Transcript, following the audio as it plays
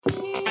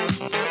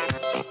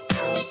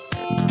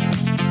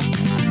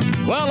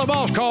the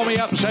boss called me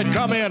up and said,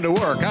 come in to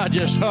work. I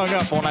just hung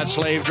up on that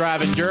slave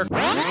driving jerk.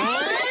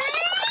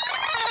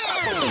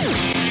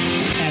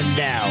 And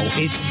now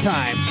it's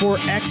time for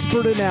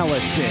expert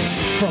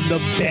analysis from the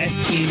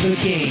best in the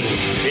game.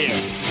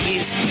 This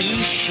is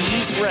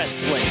BeezSheez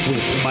Wrestling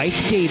with Mike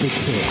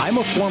Davidson. I'm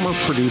a former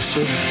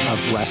producer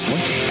of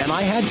wrestling, and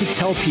I had to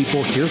tell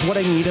people, here's what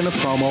I need in a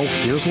promo,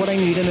 here's what I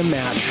need in a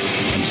match,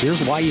 and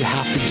here's why you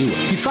have to do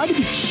it. You tried to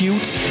be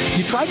cute,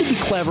 you tried to be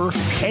clever,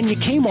 and you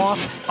came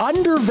off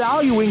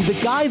undervaluing the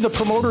guy the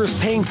promoter is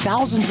paying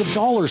thousands of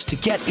dollars to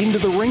get into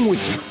the ring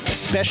with you.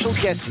 Special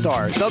guest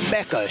star, the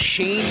Mecca,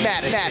 Shane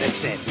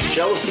Madison.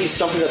 Jealousy is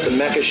something that the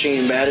Mecca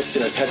Shane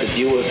Madison has had to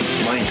deal with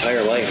my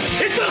entire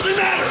life. It doesn't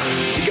matter,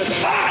 because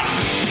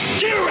I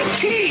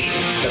guarantee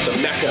that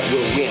the Mecca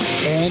will win.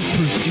 And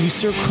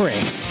producer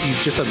Chris.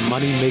 He's just a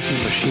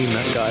money-making machine,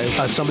 that guy.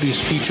 As somebody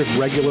who's featured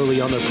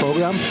regularly on their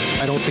program,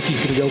 I don't think he's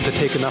going to be able to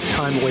take enough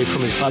time away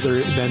from his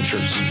other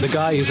ventures. The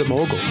guy is a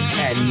mogul.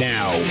 And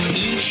now,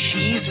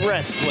 BeezSheez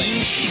Wrestling.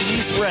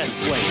 BeezSheez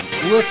Wrestling.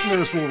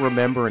 Listeners will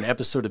remember an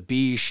episode of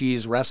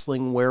BeezSheez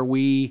Wrestling where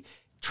we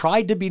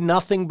tried to be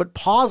nothing but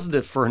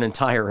positive for an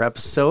entire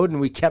episode, and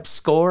we kept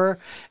score,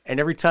 and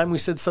every time we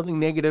said something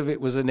negative,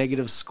 it was a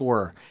negative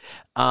score.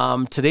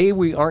 Today,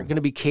 we aren't going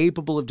to be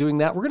capable of doing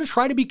that. We're going to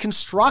try to be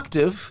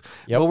constructive,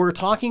 but we're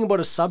talking about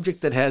a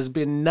subject that has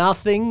been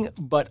nothing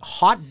but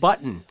hot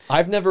button.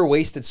 I've never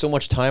wasted so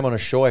much time on a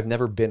show I've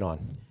never been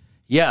on.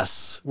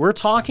 Yes, we're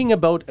talking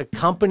about a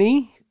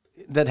company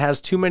that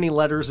has too many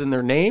letters in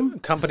their name.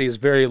 Company is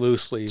very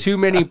loosely. Too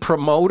many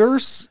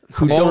promoters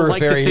who don't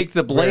like to take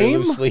the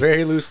blame.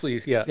 Very loosely,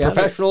 yeah.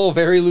 Professional,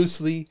 very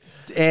loosely.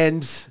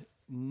 And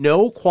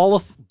no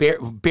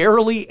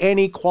barely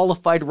any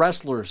qualified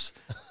wrestlers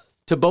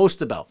to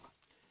boast about.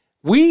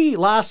 We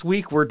last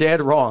week were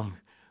dead wrong.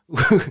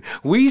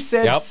 We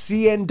said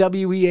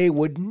CNWEA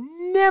would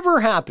never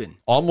happen.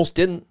 Almost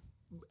didn't.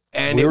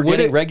 And we were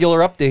getting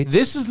regular updates.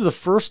 This is the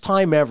first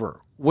time ever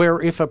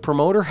where if a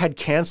promoter had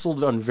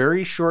canceled on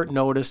very short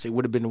notice, it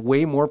would have been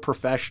way more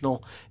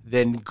professional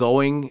than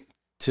going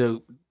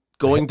to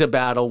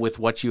battle with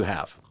what you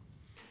have.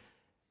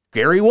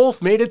 Gary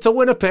Wolf made it to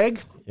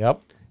Winnipeg.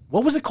 Yep.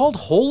 What was it called?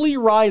 Holy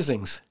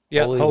Risings.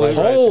 Yeah.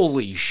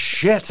 Holy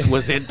shit,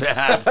 was it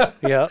bad?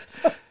 Yeah.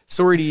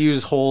 Sorry to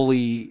use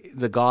holy,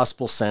 the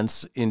gospel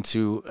sense,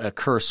 into a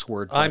curse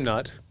word. I'm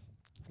not.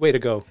 Way to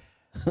go.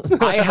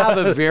 I have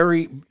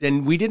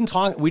and we didn't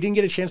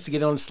get a chance to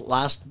get on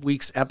last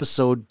week's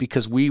episode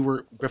because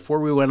before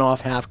we went off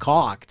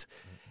half-cocked,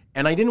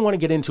 and I didn't want to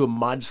get into a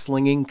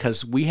mudslinging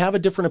because we have a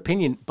different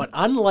opinion, but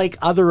unlike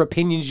other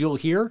opinions you'll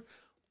hear,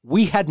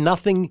 we had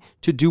nothing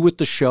to do with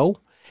the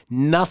show,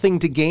 nothing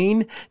to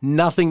gain,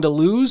 nothing to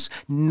lose,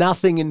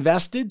 nothing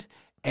invested,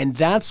 and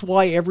that's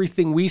why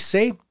everything we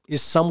say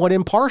is somewhat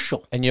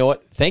impartial. And you know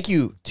what? Thank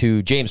you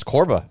to James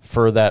Corba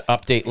for that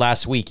update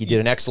last week. He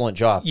did an excellent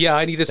job. Yeah,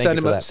 I need to send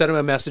him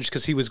a message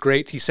because he was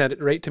great. He sent it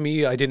right to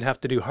me. I didn't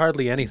have to do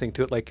hardly anything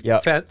to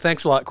it.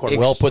 Thanks a lot, Corba.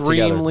 Well put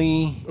together.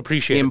 Extremely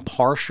appreciate it.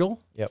 Impartial.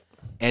 Yep.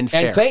 And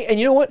fair. And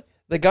you know what?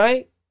 The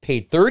guy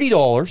paid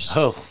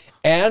 $30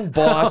 and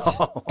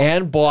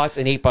bought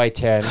an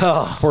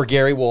 8x10 for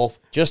Gary Wolf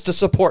just to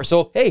support.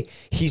 So hey,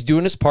 he's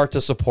doing his part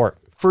to support.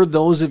 For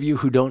those of you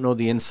who don't know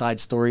the inside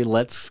story,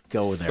 let's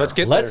go there.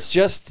 Let's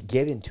just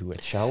get into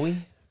it, shall we?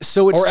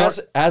 So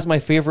it's as my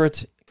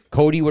favorite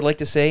Cody would like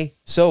to say,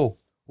 so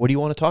what do you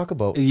want to talk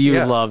about?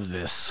 You love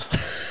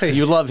this.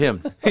 You love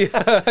him.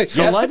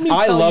 So let me tell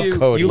I love you,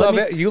 Cody.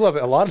 You love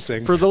a lot of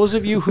things. For those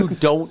of you who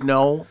don't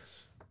know,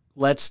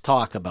 let's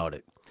talk about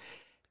it.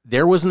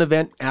 There was an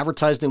event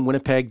advertised in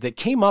Winnipeg that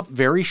came up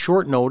very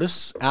short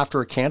notice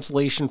after a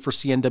cancellation for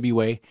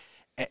CNWEA.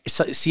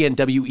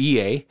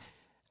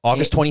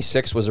 August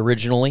 26th was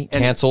originally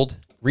canceled,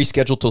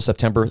 rescheduled till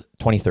September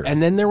 23rd. And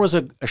then there was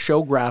a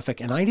show graphic,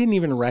 and I didn't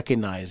even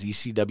recognize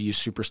ECW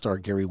superstar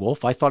Gary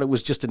Wolf. I thought it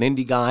was just an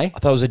indie guy. I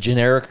thought it was a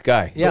generic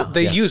guy. Yeah.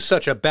 They used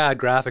such a bad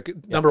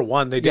graphic. Number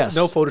one, they did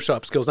no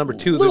Photoshop skills. Number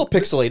two, a little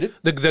pixelated.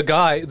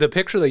 The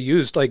picture they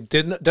used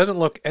doesn't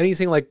look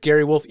anything like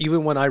Gary Wolf.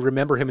 Even when I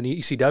remember him in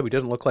ECW,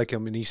 doesn't look like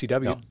him in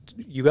ECW. No.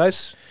 You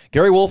guys?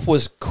 Gary Wolf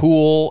was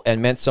cool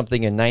and meant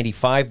something in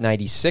 95,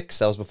 96.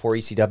 That was before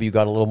ECW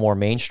got a little more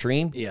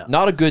mainstream. Yeah.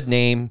 Not a good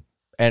name.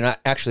 And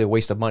actually a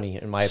waste of money,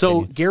 in my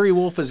opinion. So Gary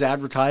Wolf is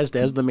advertised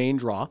as the main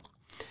draw,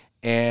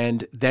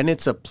 and then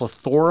it's a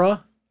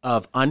plethora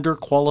of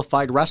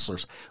underqualified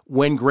wrestlers.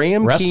 When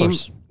Graham came,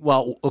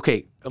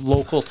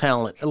 local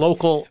talent,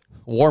 local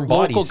warm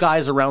bodies, local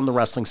guys around the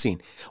wrestling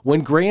scene.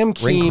 When Graham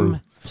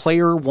came,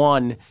 player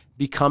one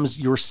becomes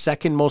your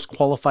second most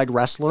qualified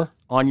wrestler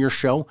on your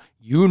show,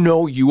 you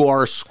know you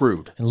are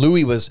screwed. And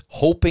Louis was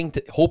hoping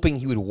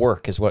he would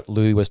work, is what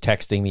Louis was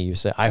texting me. You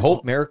said, "I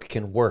hope Merrick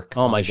can work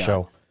on my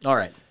show." All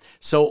right.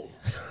 So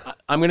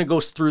I'm going to go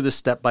through this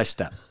step by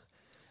step.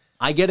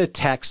 I get a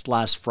text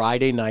last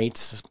Friday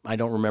night. I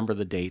don't remember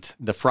the date.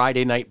 The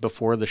Friday night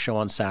before the show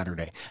on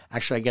Saturday.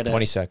 Actually, I get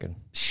 22nd.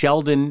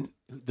 Sheldon,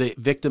 the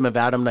victim of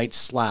Adam Knight's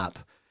slap,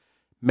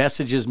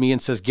 messages me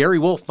and says, Gary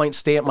Wolf might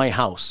stay at my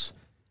house.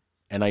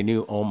 And I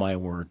knew, oh my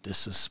word,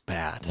 this is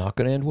bad. Not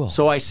going to end well.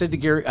 So I said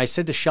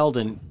to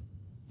Sheldon,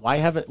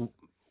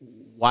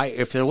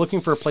 if they're looking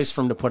for a place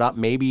for him to put up,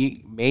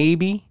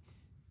 maybe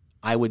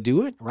I would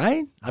do it,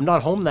 right? I'm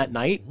not home that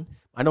night.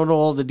 I don't know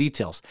all the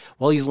details.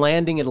 Well, he's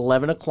landing at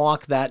 11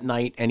 o'clock that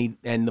night,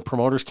 and the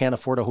promoters can't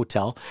afford a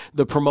hotel.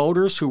 The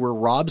promoters, who were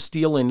Rob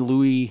Steele and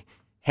Louis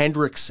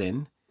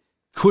Hendrickson,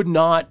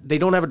 they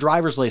don't have a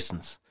driver's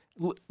license.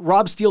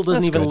 Rob Steele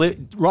doesn't even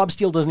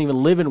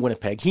live in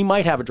Winnipeg. He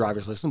might have a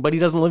driver's license, but he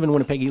doesn't live in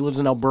Winnipeg. He lives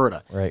in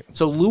Alberta. Right.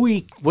 So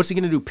Louis, what's he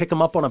going to do? Pick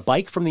him up on a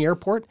bike from the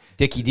airport?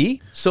 Dickie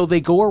D? So they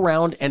go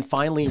around, and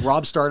finally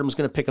Rob Stardom's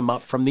going to pick him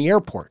up from the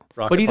airport.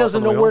 But he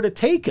doesn't know where to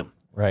take him.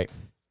 Right.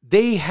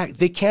 They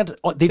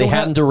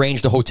hadn't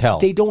arranged a hotel.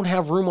 They don't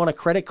have room on a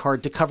credit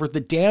card to cover the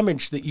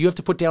damage that you have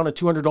to put down a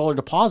 $200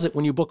 deposit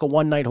when you book a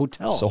one-night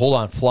hotel. So hold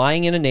on.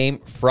 Flying in a name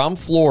from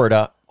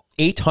Florida,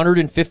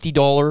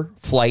 $850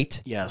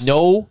 flight. Yes.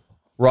 No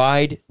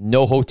ride,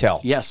 no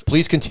hotel. Yes.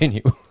 Please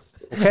continue.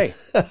 Okay.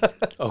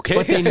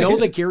 But they know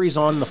that Gary's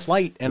on the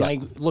flight, and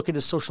I look at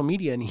his social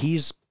media, and he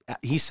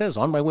says,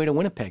 on my way to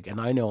Winnipeg, and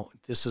I know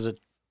this is a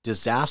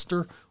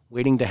disaster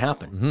waiting to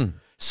happen. Mm-hmm.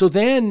 So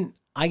then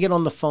I get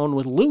on the phone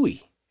with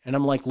Louis, and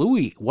I'm like,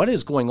 Louis, what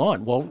is going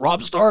on? Well,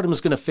 Rob Stardom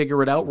is going to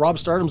figure it out. Rob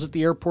Stardom's at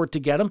the airport to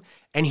get him,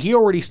 and he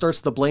already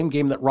starts the blame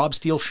game that Rob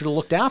Steele should have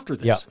looked after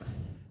this. Yeah.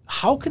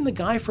 How can the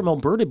guy from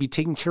Alberta be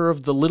taking care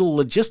of the little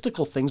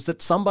logistical things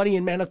that somebody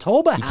in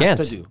Manitoba has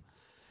to do?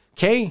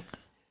 Okay.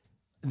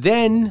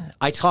 Then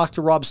I talk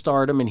to Rob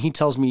Stardom, and he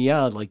tells me,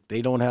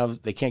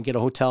 they can't get a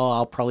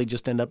hotel.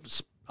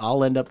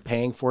 I'll end up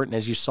paying for it. And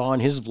as you saw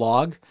in his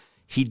vlog,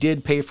 he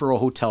did pay for a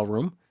hotel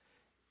room,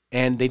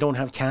 and they don't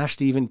have cash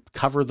to even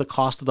cover the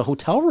cost of the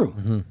hotel room.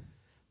 Mm-hmm.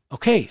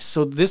 Okay.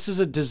 So this is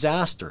a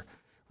disaster.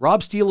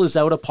 Rob Steele is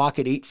out of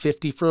pocket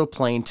 $850 for a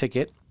plane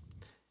ticket.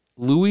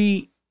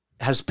 Louis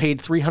has paid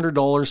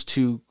 $300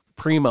 to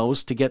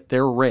Primos to get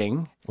their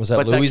ring. Was that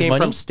but Louis' that came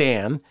money? from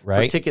Stan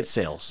for ticket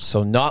sales.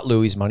 So not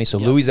Louis' money. So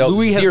Louis out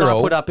Louis has zero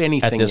not put up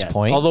anything at this yet,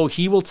 point. although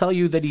he will tell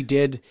you that he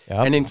did.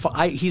 Yep. And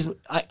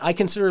I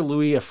consider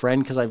Louis a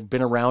friend because I've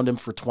been around him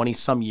for 20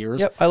 some years.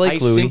 Yep, I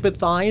like Louis.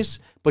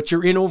 Sympathize, but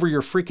you're in over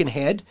your freaking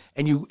head,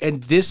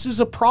 and this is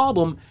a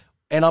problem.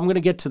 And I'm going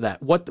to get to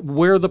that.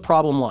 Where the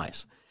problem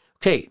lies.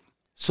 Okay,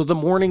 so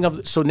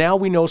now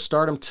we know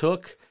Stardom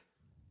took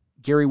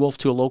Gary Wolf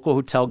to a local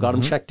hotel, got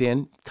him checked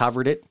in,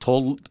 covered it,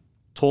 told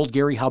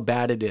Gary how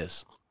bad it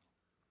is.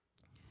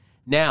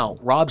 Now,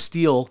 Rob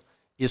Steele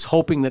is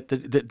hoping that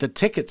the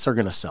tickets are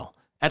going to sell.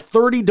 At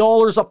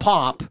 $30 a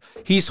pop,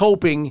 he's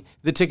hoping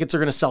the tickets are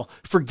going to sell.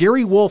 For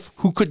Gary Wolf,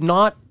 who could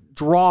not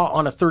draw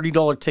on a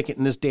 $30 ticket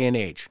in this day and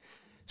age.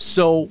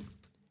 So,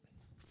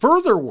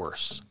 further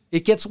worse,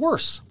 it gets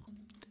worse.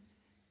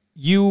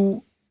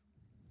 You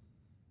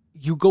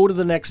go to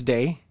the next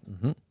day,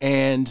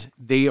 and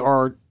they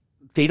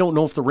don't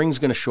know if the ring's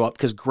going to show up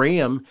because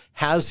Graham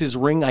has his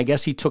ring. I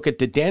guess he took it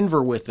to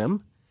Denver with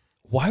him.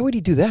 Why would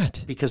he do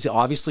that? Because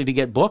obviously to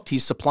get booked,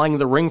 he's supplying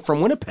the ring from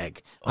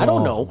Winnipeg. I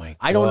don't know.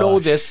 I don't know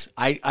this.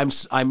 I'm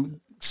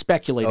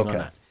speculating on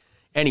that.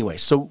 Anyway,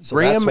 so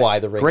Graham, that's why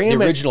the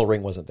original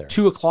ring wasn't there.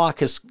 2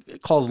 o'clock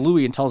calls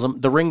Louis and tells him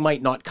the ring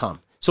might not come.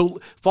 So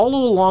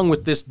follow along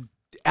with this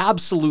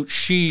absolute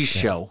sheesh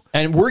show.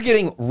 And we're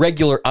getting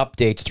regular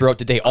updates throughout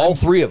the day, all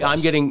three of us.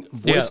 I'm getting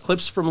voice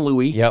clips from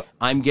Louis. Yep.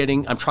 I'm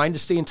trying to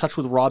stay in touch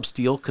with Rob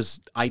Steele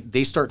because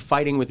they start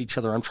fighting with each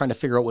other. I'm trying to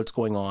figure out what's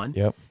going on.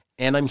 Yep.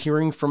 And I'm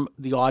hearing from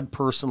the odd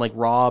person like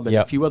Rob and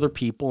a few other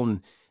people,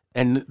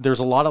 and there's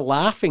a lot of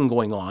laughing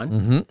going on.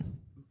 Mm-hmm.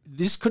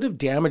 This could have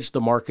damaged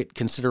the market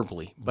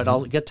considerably, but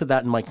I'll get to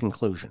that in my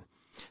conclusion.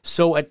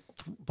 So at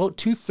about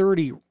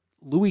 2:30,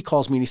 Louis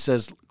calls me and he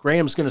says,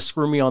 Graham's going to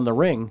screw me on the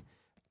ring.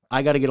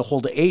 I got to get a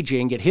hold of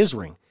AJ and get his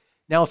ring.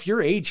 Now, if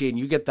you're AJ and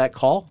you get that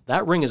call,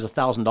 that ring is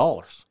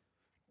 $1,000.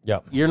 Yeah.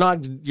 You're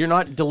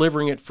not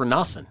delivering it for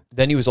nothing.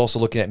 Then he was also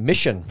looking at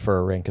Mission for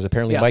a ring because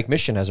apparently Mike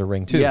Mission has a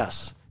ring too.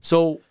 Yes.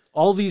 So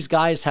all these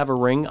guys have a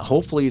ring.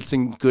 Hopefully it's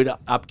in good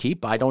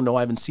upkeep. I don't know.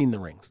 I haven't seen the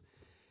rings.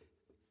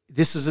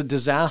 This is a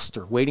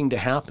disaster waiting to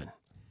happen.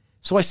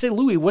 So I say,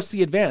 Louis, what's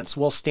the advance?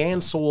 Well, Stan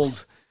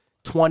sold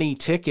 10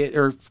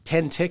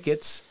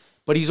 tickets,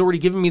 but he's already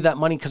given me that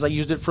money because I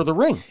used it for the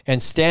ring.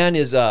 And Stan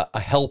is a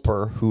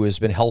helper who has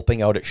been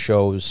helping out at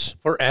shows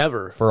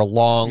forever for a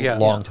long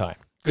time.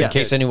 In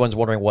case anyone's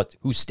wondering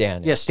who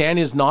Stan is. Yeah, Stan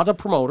is not a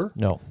promoter.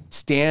 No.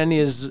 Stan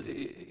is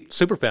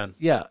super fan.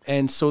 Yeah,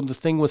 and so the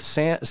thing with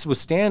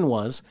Stan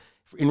was,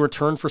 in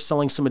return for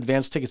selling some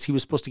advance tickets, he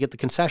was supposed to get the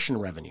concession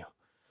revenue.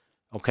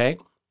 Okay?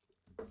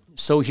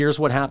 So here's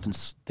what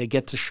happens. They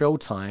get to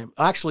showtime.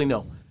 Actually,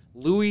 no.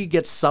 Louis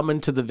gets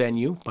summoned to the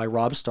venue by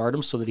Rob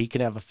Stardom so that he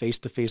can have a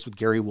face-to-face with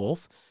Gary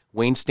Wolf.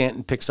 Wayne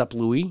Stanton picks up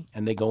Louis,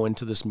 and they go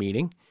into this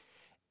meeting.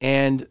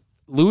 And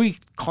Louis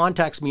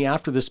contacts me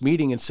after this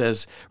meeting and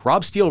says,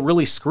 Rob Steele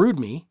really screwed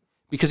me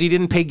because he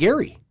didn't pay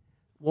Gary.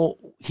 Well,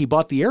 he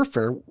bought the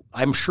airfare.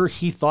 I'm sure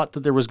he thought that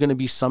there was going to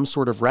be some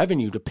sort of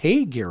revenue to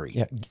pay Gary.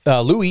 Yeah.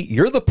 Louis,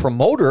 you're the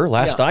promoter,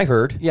 last I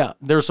heard. Yeah,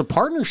 there's a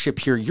partnership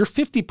here. You're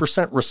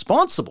 50%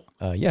 responsible.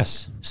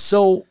 Yes.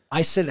 So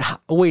I said,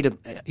 wait,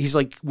 he's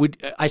like,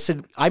 I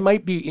said, I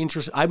might be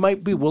interested. I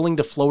might be willing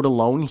to float a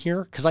loan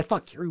here because I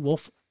thought Gary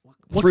Wolf.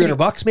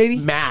 $300 maybe?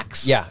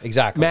 Max. Yeah,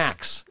 exactly.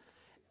 Max.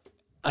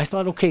 I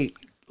thought, okay,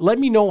 let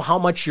me know how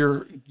much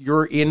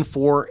you're in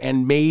for,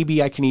 and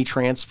maybe I can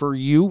e-transfer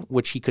you,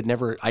 which he could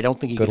never. I don't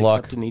think he could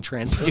accept an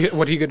e-transfer.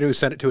 What are you going to do?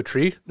 Send it to a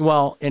tree?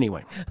 Well,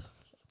 anyway,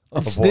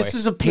 this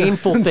is a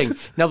painful thing.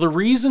 Now, the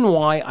reason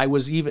why I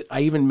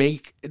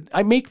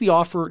make the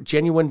offer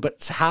genuine, but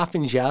it's half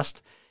in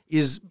jest,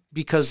 is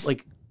because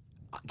like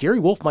Gary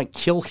Wolf might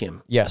kill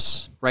him.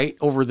 Yes. Right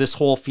over this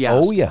whole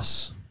fiasco. Oh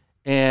yes.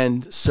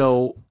 And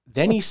so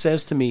then he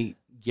says to me,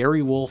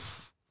 Gary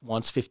Wolf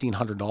wants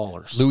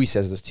 $1,500. Louis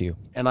says this to you.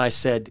 And I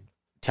said,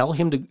 tell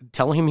him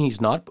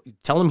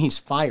he's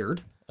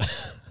fired.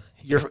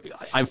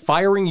 I'm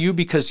firing you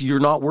because you're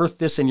not worth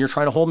this and you're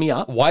trying to hold me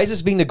up. Why is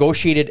this being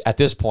negotiated at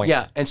this point?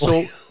 Yeah. And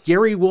so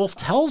Gary Wolf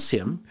tells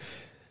him,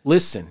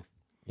 listen,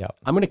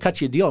 I'm going to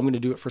cut you a deal. I'm going to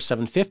do it for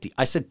 $750.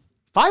 I said,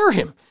 fire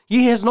him.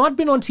 He has not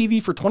been on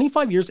TV for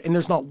 25 years, and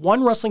there's not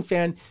one wrestling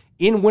fan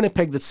in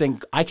Winnipeg that's saying,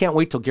 I can't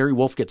wait till Gary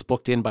Wolf gets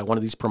booked in by one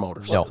of these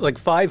promoters. No. Like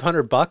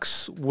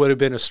 $500 would have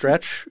been a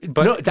stretch.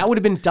 But no, that would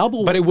have been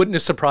double. But it wouldn't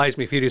have surprised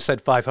me if you'd have said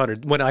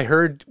 500. When I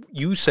heard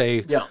you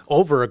say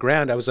over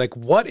 $1,000, I was like,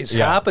 what is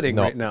happening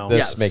right now?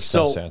 This makes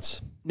no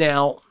sense.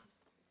 Now,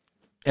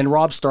 and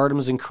Rob Stardom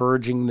is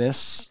encouraging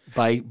this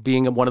by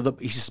being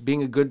he's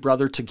being a good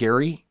brother to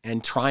Gary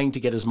and trying to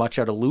get as much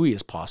out of Louis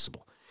as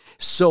possible.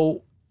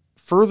 So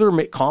further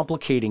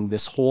complicating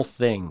this whole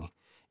thing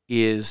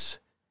is,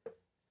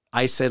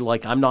 I said,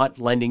 like, I'm not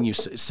lending you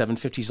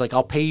 $750. He's like,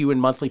 I'll pay you in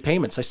monthly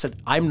payments. I said,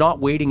 I'm not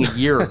waiting a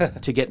year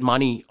to get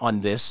money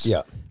on this.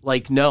 Yeah.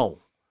 Like, no.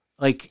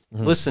 Like,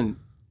 listen,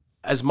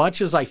 as much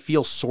as I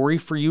feel sorry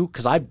for you,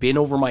 because I've been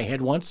over my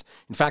head once.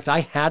 In fact, I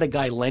had a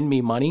guy lend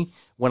me money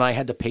when I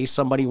had to pay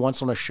somebody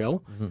once on a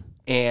show.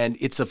 And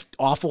it's an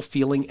awful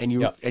feeling, and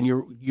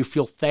you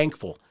feel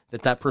thankful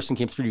that person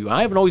came through to you.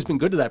 I haven't always been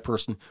good to that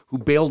person who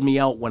bailed me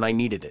out when I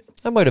needed it.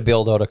 I might have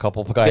bailed out a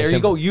couple of guys. There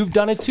you go. You've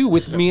done it too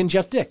with me and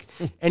Jeff Dick.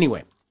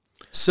 Anyway,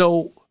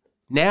 so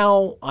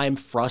now I'm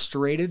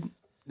frustrated,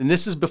 and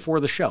this is before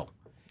the show.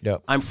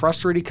 Yep. I'm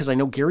frustrated because I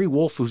know Gary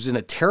Wolf, who's in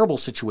a terrible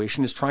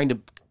situation, is trying to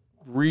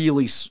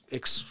really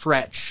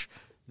stretch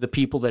the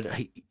people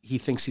that he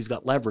thinks he's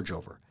got leverage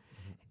over.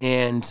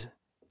 And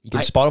you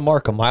can spot a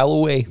mark a mile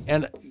away.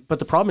 But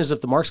the problem is, if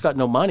the mark's got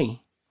no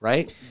money,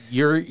 right?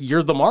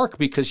 You're the mark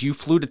because you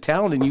flew to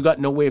town and you got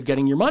no way of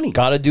getting your money.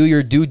 Got to do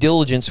your due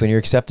diligence when you're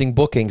accepting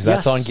bookings.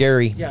 That's on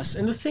Gary. Yes.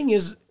 And the thing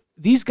is,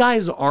 these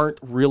guys aren't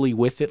really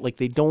with it. Like,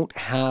 they don't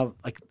have,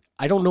 like,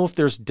 I don't know if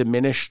there's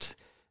diminished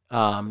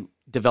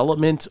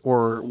development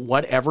or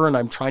whatever. And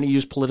I'm trying to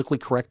use politically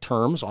correct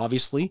terms,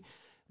 obviously.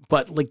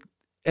 But like,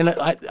 and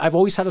I've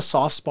always had a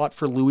soft spot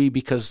for Louis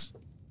because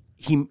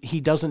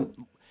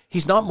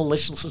he's not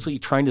maliciously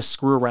trying to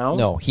screw around.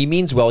 No, he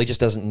means well. He just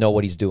doesn't know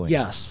what he's doing.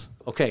 Yes.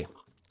 Okay.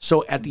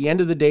 So at the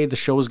end of the day, the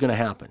show is going to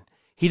happen.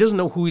 He doesn't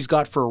know who he's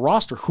got for a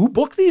roster. Who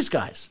booked these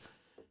guys?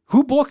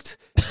 Who booked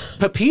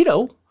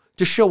Pepito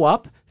to show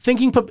up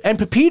thinking, and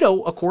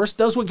Pepito, of course,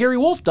 does what Gary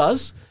Wolf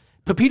does.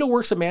 Pepito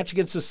works a match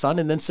against his son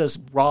and then says,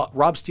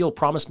 Rob Steele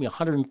promised me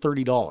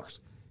 $130.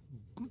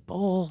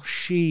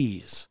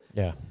 Bullshiz.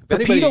 Yeah.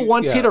 Pepito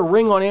once hit a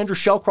ring on Andrew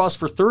Shellcross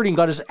for 30 and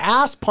got his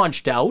ass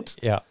punched out.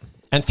 Yeah.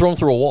 And thrown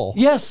through a wall.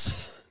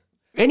 Yes.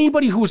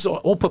 Anybody who's,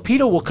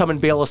 Pepito will come and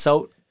bail us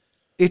out.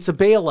 It's a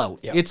bailout.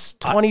 Yeah. It's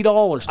 $20,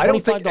 $25. I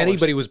don't think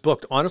anybody was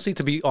booked. Honestly,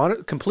 to be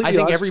honest, completely honest.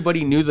 I think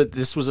everybody knew that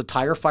this was a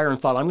tire fire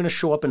and thought, I'm going to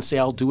show up and say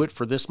I'll do it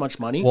for this much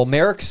money. Well,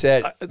 Merrick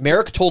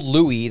told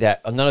Louis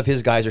that none of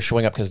his guys are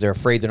showing up because they're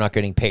afraid they're not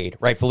getting paid.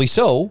 Rightfully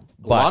so.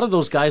 A lot of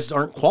those guys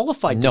aren't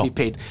qualified to be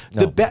paid.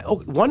 No.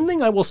 One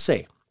thing I will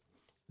say,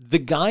 the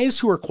guys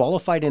who are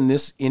qualified in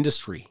this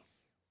industry,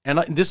 and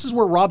this is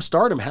where Rob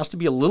Stardom has to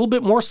be a little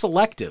bit more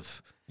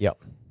selective.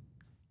 Yep.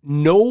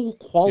 No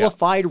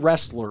qualified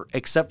wrestler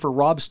except for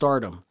Rob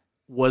Stardom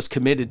was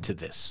committed to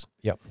this.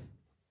 Yep.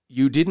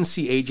 You didn't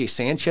see AJ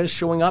Sanchez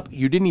showing up.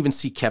 You didn't even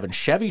see Kevin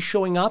Chevy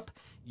showing up.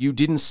 You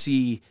didn't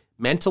see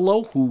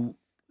Mentolo,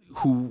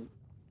 who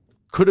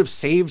could have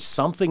saved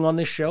something on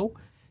this show.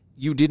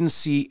 You didn't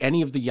see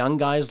any of the young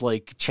guys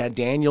like Chad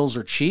Daniels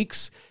or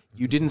Cheeks.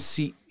 You didn't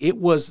see, it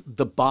was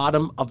the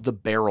bottom of the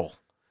barrel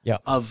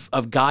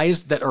of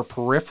guys that are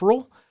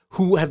peripheral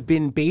who have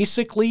been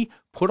basically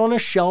put on a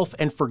shelf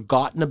and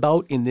forgotten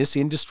about in this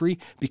industry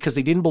because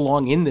they didn't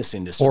belong in this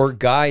industry. Or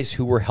guys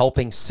who were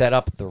helping set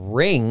up the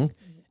ring,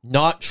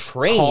 not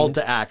trained, called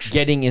to action,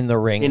 getting in the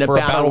ring in for a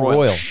battle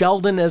royal.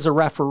 Sheldon as a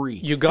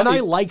referee. I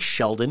like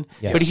Sheldon,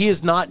 but he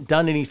has not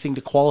done anything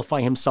to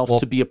qualify himself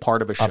to be a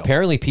part of a show.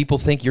 Apparently people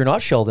think you're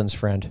not Sheldon's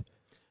friend.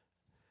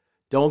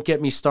 Don't get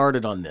me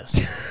started on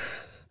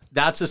this.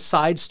 That's a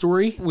side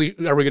story. Are we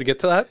going to get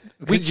to that?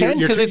 We can,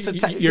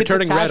 because you're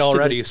turning red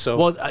already. So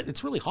well,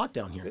 it's really hot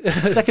down here.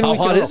 Second How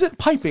week hot is it?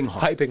 Piping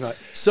hot. Piping hot.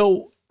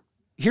 So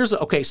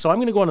so I'm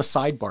going to go on a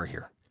sidebar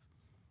here.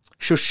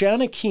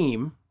 Shoshana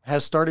Keem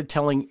has started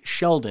telling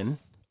Sheldon,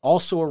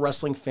 also a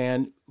wrestling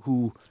fan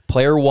who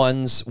Player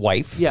One's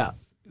wife. Yeah,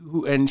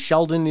 and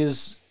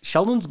Sheldon's.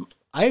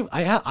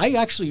 I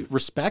actually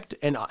respect,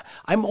 and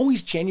I'm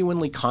always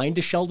genuinely kind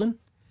to Sheldon,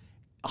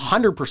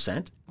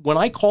 100%. When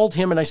I called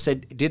him and I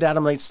said, "Did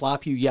Adam Knight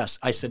slap you?" Yes,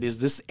 I said,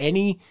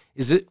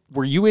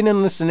 were you in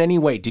on this in any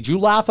way? Did you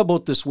laugh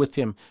about this with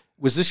him?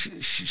 Was this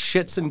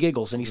shits and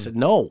giggles? And he said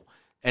no.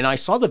 And I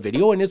saw the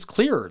video, and it's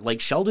clear. Like,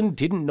 Sheldon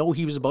didn't know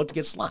he was about to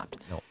get slapped.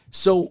 No.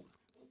 So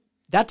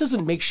that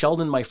doesn't make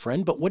Sheldon my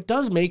friend, but what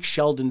does make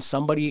Sheldon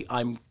somebody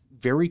I'm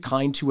very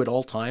kind to at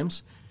all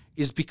times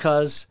is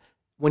because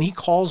when he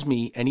calls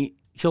me and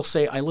he'll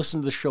say, "I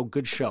listened to the show,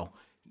 good show.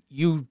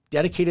 You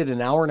dedicated an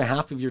hour and a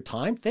half of your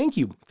time. Thank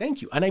you.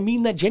 Thank you." And I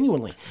mean that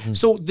genuinely. Mm-hmm.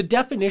 So the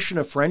definition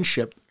of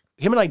friendship,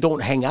 him and I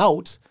don't hang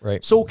out.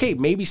 Right. So, okay,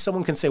 maybe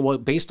someone can say, well,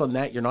 based on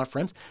that, you're not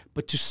friends.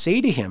 But to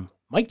say to him,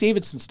 Mike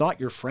Davidson's not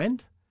your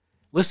friend.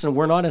 Listen,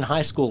 we're not in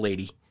high school,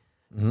 lady.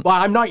 Mm-hmm. Well,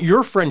 I'm not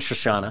your friend,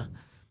 Shoshana.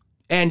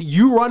 And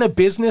you run a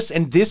business,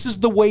 and this is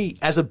the way,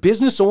 as a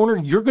business owner,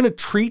 you're going to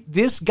treat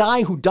this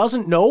guy who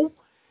doesn't know.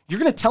 You're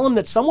going to tell him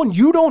that someone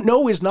you don't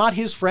know is not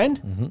his friend.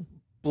 Mm-hmm.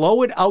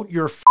 Blow it out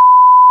your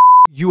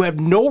You have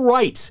no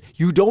rights.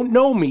 You don't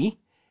know me,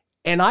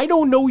 and I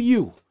don't know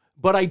you.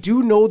 But I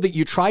do know that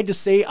you tried to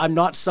say I'm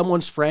not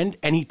someone's friend,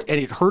 and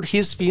it hurt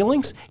his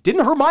feelings.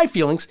 Didn't hurt my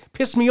feelings.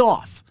 Pissed me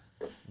off.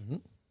 Mm-hmm.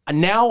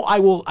 And now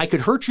I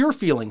could hurt your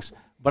feelings,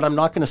 but I'm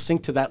not going to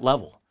sink to that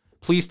level.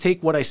 Please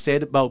take what I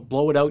said about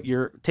blow it out.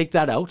 Take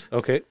that out.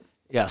 Okay.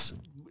 Yes,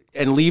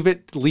 and leave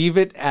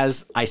it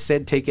as I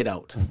said. Take it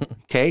out.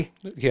 Okay.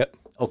 Yep.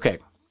 Okay.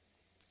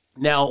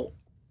 Now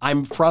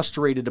I'm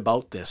frustrated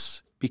about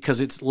this because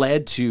it's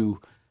led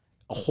to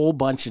a whole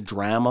bunch of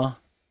drama.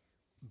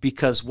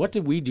 Because what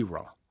did we do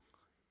wrong?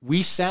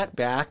 We sat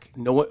back.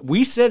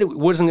 We said it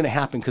wasn't going to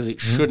happen because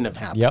it shouldn't have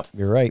happened. Yep,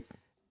 you're right.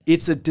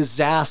 It's a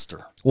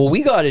disaster. Well,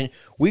 we got in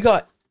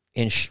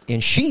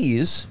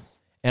Sheez,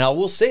 and I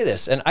will say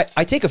this, and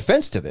I take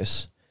offense to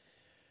this.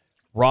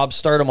 Rob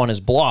Stardom on his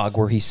blog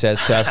where he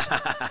says to us,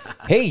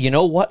 "Hey, you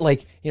know what?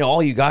 Like,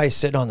 all you guys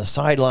sitting on the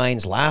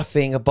sidelines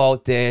laughing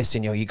about this,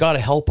 and you got to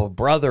help a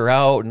brother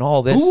out and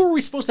all this." Who are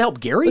we supposed to help,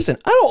 Gary? Listen,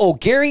 I don't owe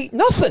Gary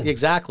nothing.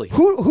 Exactly.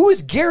 Who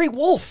is Gary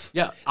Wolf?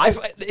 Yeah,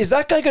 is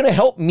that guy going to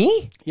help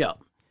me? Yeah.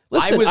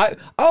 Listen,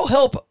 I'll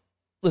help.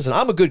 Listen,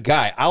 I'm a good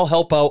guy. I'll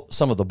help out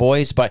some of the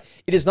boys, but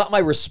it is not my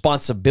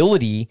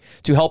responsibility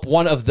to help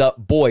one of the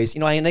boys.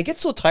 And I get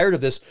so tired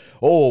of this.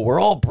 Oh, we're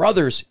all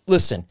brothers.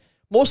 Listen.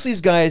 Most of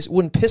these guys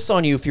wouldn't piss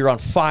on you if you're on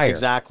fire.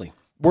 Exactly.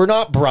 We're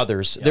not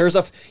brothers. Yeah. There's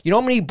you know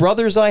how many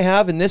brothers I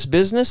have in this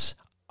business?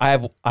 I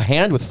have a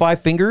hand with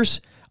 5 fingers.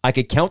 I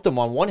could count them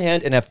on one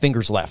hand and have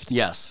fingers left.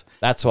 Yes.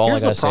 That's all I got to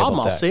say about that. Here's the problem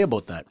I'll say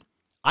about that.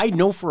 I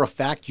know for a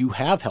fact you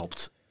have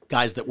helped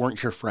guys that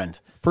weren't your friend.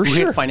 For sure.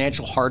 Who hit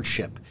financial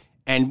hardship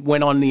and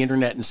went on the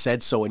internet and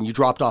said so, and you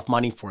dropped off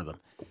money for them.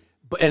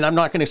 And I'm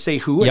not going to say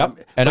who. Yep.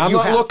 And I'm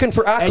not looking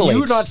for accolades. And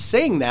you're not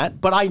saying that,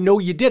 but I know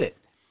you did it.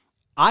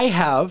 I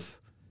have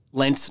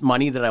lent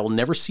money that I will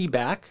never see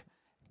back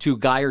to a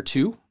guy or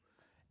two.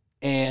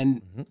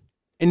 And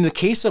in the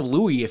case of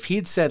Louis, if he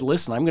had said,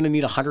 listen, I'm going to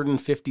need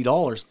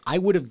 $150, I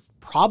would have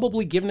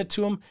probably given it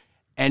to him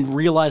and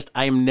realized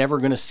I am never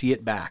going to see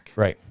it back.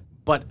 Right.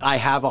 But I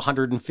have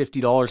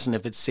 $150, and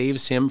if it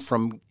saves him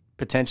from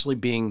potentially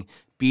being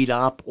beat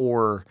up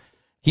or...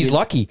 He's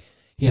lucky.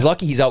 He's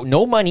lucky he's out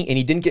no money and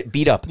he didn't get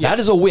beat up. Yeah. That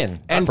is a win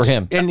for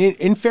him. And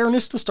in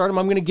fairness to Stardom,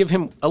 I'm going to give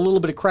him a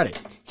little bit of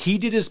credit. He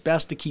did his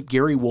best to keep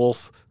Gary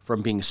Wolf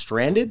from being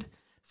stranded,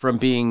 from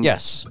being...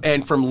 Yes.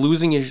 And from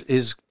losing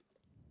his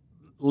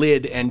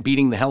lid and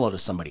beating the hell out of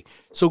somebody.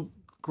 So...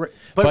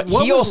 But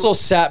he also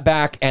sat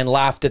back and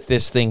laughed at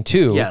this thing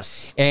too.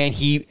 Yes. And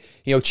he,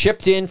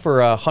 chipped in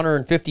for a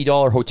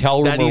 $150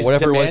 hotel room or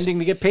whatever it was. Demanding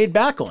to get paid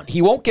back on.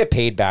 He won't get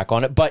paid back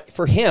on it. But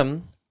for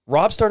him,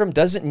 Rob Stardom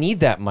doesn't need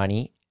that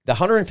money. The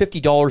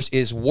 $150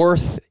 is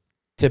worth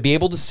to be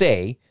able to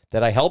say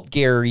that I helped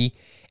Gary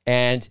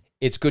and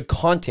it's good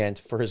content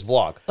for his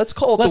vlog. Let's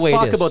call it the way it is.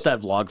 Let's talk about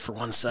that vlog for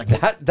 1 second.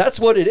 That's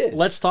what it is.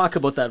 Let's talk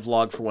about that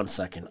vlog for 1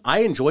 second. I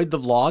enjoyed the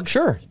vlog.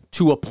 Sure.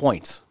 To a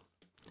point.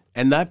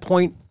 And that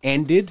point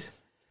ended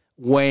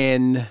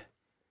when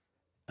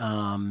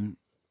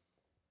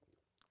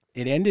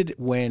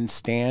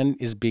Stan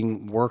is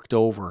being worked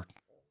over.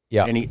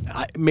 Yeah. And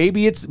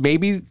maybe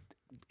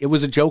it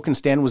was a joke and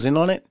Stan was in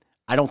on it.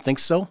 I don't think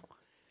so.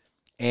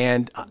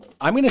 And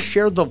I'm going to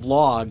share the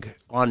vlog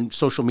on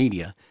social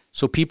media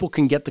so people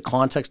can get the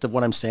context of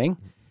what I'm saying.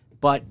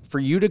 But for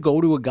you to go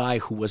to a guy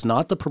who was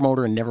not the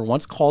promoter and never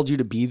once called you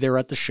to be there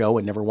at the show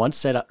and never once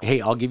said,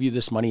 hey, I'll give you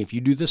this money if you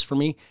do this for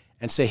me,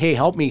 and say, hey,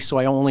 help me so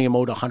I only am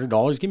owed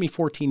 $100, give me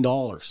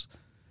 $14.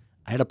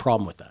 I had a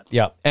problem with that.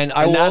 Yeah. And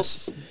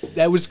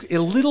that was a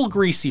little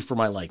greasy for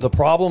my liking. The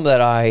problem that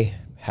I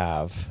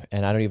have,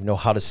 and I don't even know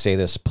how to say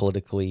this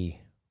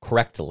politically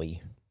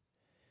correctly,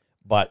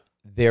 but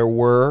there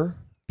were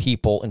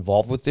people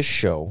involved with this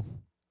show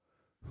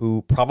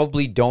who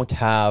probably don't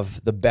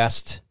have the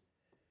best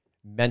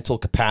mental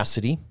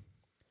capacity.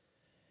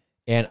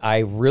 And I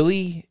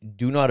really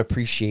do not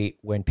appreciate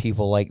when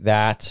people like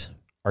that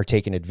are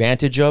taken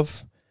advantage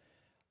of,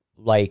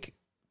 like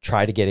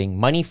try to getting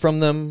money from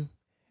them,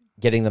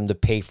 getting them to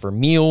pay for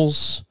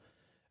meals,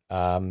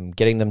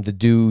 getting them to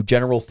do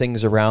general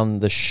things around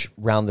the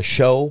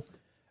show.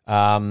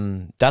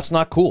 That's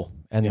not cool.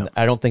 And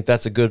I don't think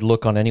that's a good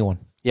look on anyone.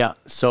 Yeah.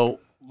 So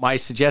my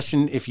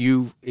suggestion, if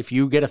you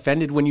get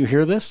offended when you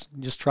hear this,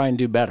 just try and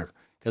do better,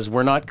 because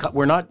we're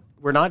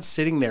not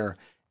sitting there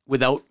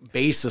without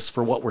basis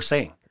for what we're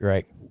saying.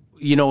 Right.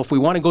 You know, if we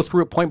want to go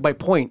through it point by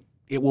point,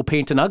 it will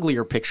paint an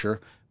uglier picture,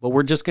 but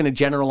we're just going to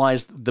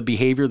generalize the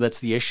behavior that's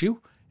the issue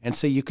and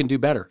say you can do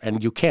better,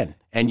 and you can,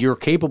 and you're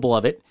capable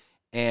of it.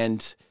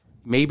 And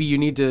maybe you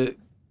need to,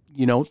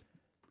 you know,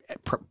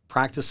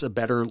 practice a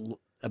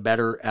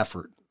better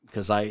effort,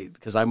 because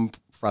I'm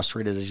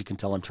frustrated, as you can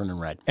tell. I'm turning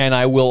red. And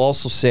I will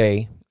also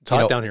say, it's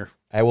hot down here.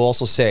 I will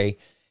also say,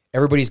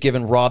 everybody's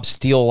given Rob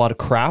Steele a lot of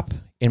crap.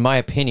 In my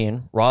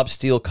opinion, Rob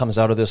Steele comes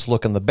out of this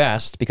looking the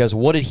best, because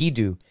what did he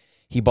do?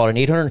 He bought an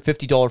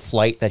 $850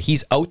 flight that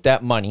he's out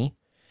that money.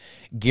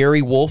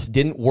 Gary Wolf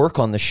didn't work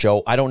on the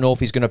show. I don't know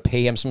if he's going to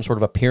pay him some sort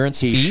of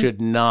appearance fee. He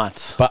should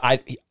not.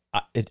 But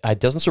it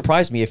doesn't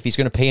surprise me if he's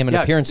going to pay him an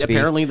appearance fee.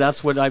 Apparently,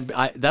 that's what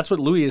that's what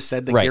Louis has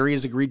said, that Right. Gary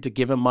has agreed to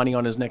give him money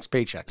on his next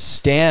paycheck.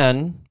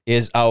 Stan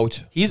is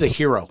out. He's a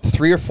hero.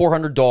 $300 or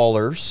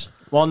 $400.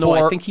 Well, no,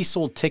 I think he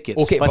sold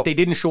tickets, but they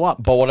didn't show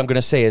up. But what I'm going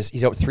to say is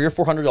he's out $300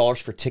 or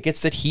 $400 for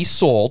tickets that he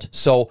sold.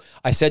 So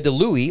I said to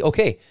Louis,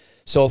 okay,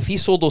 so if he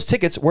sold those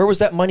tickets, where was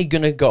that money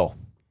going to go?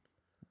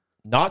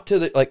 Not to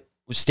the, like,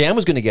 Stan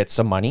was going to get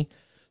some money.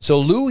 So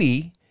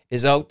Louis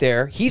is out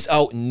there. He's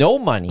out no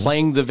money.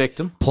 Playing the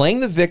victim, pointing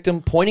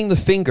the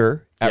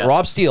finger at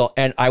Rob Steele.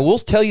 And I will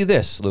tell you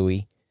this,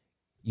 Louis.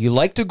 You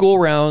like to go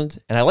around,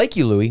 and I like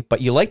you, Louis,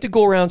 but you like to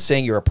go around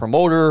saying you're a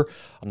promoter.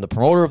 I'm the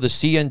promoter of the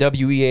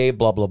CNWEA,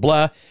 blah, blah,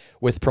 blah.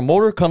 With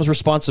promoter comes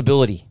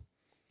responsibility.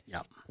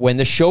 Yeah. When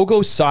the show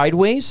goes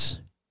sideways,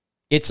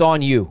 it's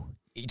on you.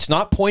 It's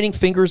not pointing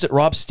fingers at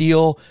Rob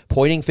Steele,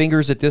 pointing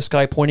fingers at this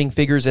guy, pointing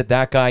fingers at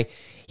that guy.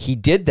 He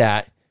did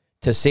that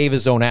to save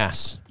his own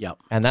ass. Yep.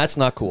 And that's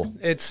not cool.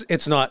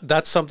 It's not.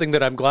 That's something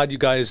that I'm glad you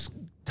guys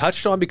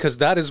touched on, because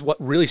that is what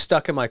really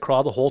stuck in my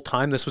craw the whole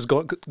time this was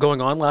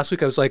going on last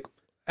week. I was like,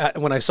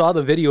 when I saw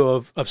the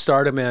video of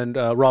Stardom and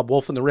Rob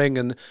Wolf in the ring,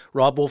 and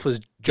Rob Wolf was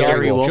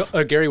Gary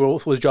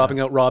Wolf was jobbing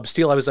out Rob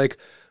Steele, I was like,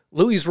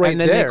 Louis right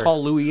there. And then they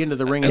call Louis into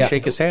the ring and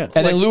shake his hand.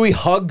 And then Louis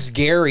hugs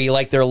Gary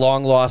like they're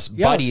long-lost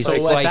buddies. So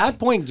it's at like, that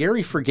point,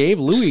 Gary forgave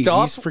Louis.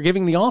 He's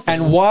forgiving the office.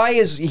 And why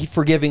is he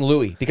forgiving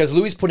Louis? Because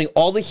Louis putting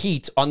all the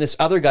heat on this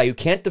other guy who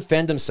can't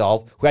defend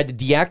himself, who had to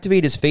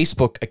deactivate his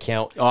Facebook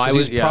account. He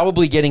was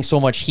probably getting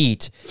so much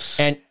heat.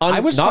 And I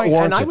was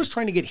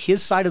trying to get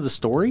his side of the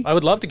story. I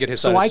would love to get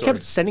his side of the story. So I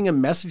kept sending him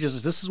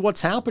messages. This is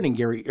what's happening,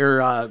 Gary,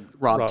 or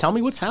Rob. Tell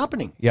me what's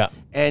happening. Yeah.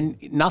 And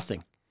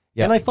nothing.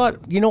 Yeah. And I thought,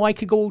 I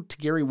could go to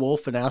Gary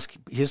Wolf and ask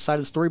his side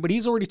of the story, but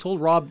he's already told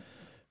Rob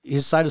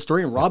his side of the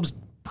story, and Rob's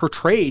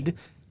portrayed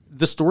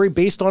the story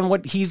based on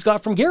what he's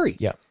got from Gary.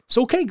 Yeah.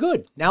 So, okay,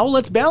 good. Now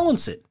let's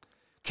balance it.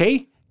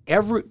 Okay?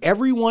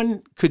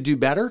 Everyone could do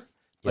better,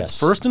 but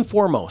first and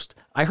foremost,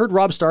 I heard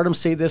Rob Stardom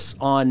say this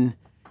on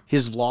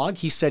his vlog.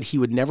 He said he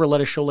would never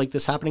let a show like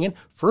this happen again.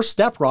 First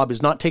step, Rob,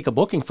 is not take a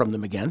booking from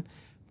them again.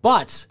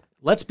 But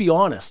let's be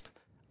honest.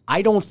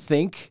 I don't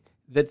think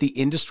that the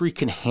industry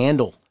can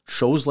handle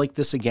shows like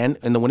this again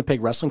in the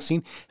Winnipeg wrestling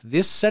scene.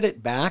 This set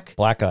it back.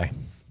 Black eye.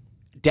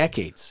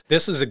 Decades.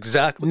 This is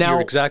exactly, you're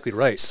exactly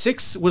right.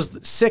 Six was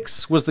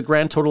the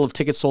grand total of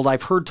tickets sold.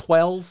 I've heard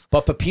 12.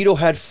 But Pepito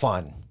had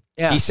fun.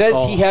 Yes. He says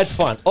he had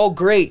fun. Oh,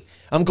 great.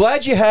 I'm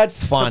glad you had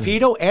fun.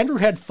 Pepito, Andrew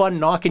had fun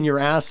knocking your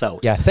ass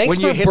out. Yeah, thanks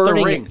for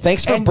burning it.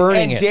 Thanks for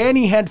burning it. And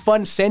Danny had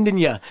fun sending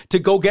you to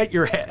go get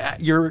your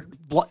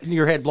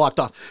head blocked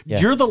off. Yeah.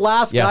 You're the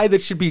last guy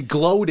that should be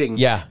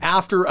gloating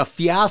after a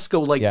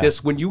fiasco like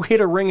this when you hit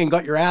a ring and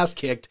got your ass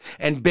kicked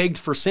and begged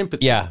for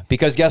sympathy. Yeah,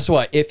 because guess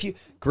what?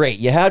 Great,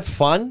 you had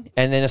fun,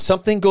 and then if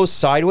something goes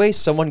sideways,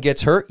 someone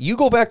gets hurt, you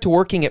go back to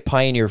working at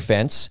Pioneer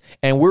Fence,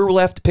 and we're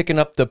left picking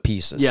up the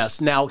pieces. Yes.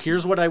 Now,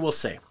 here's what I will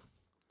say.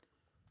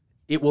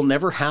 It will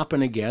never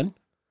happen again.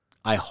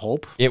 I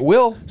hope. It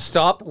will.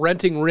 Stop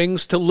renting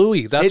rings to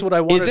Louis. That's what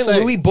I want to say.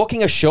 Isn't Louis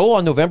booking a show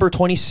on November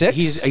 26th?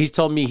 He's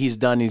told me he's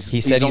done. He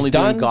said he's only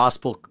doing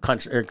gospel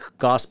concerts.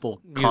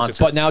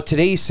 But now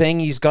today he's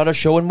saying he's got a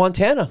show in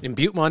Montana. In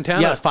Butte, Montana?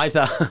 Yeah,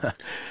 5,000.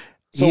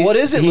 So what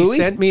is it, Louis? He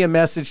sent me a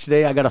message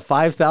today. I got a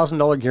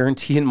 $5,000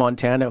 guarantee in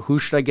Montana. Who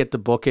should I get to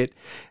book it?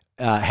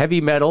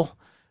 Heavy Metal,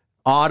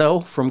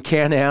 Auto from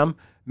Can-Am,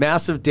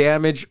 Massive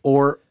Damage,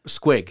 or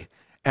Squig.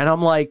 And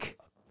I'm like,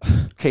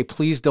 okay,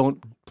 please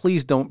don't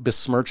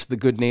besmirch the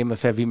good name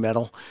of Heavy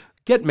Metal.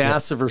 Get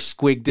Massive or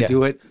Squig to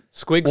do it.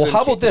 Squig's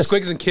how about this?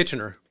 Squig's in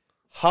Kitchener.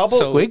 How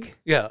about Squig?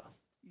 Yeah.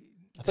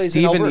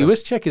 Steven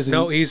Uischik is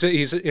No, he's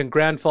in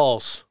Grand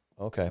Falls.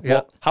 Okay. Yeah.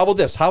 Well, how about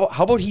this? How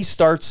about he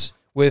starts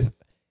with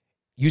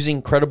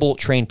using credible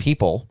trained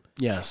people?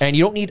 Yes. And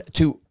you don't need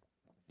to.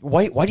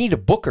 Why do you need a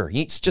booker?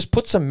 You just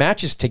put some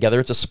matches together.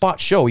 It's a spot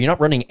show. You're not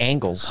running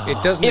angles.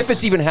 It doesn't. If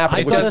it's even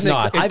happening, which it's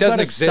not. I've got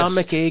a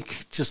stomach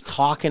ache just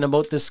talking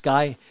about this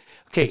guy.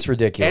 Okay, it's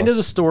ridiculous. End of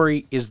the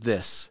story is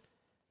this.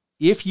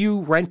 If you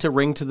rent a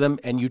ring to them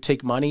and you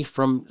take money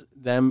from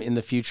them in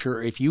the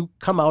future, if you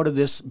come out of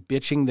this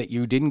bitching that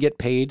you didn't get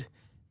paid,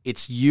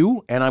 it's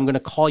you, and I'm going to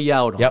call you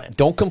out on it.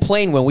 Don't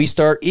complain when we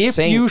start If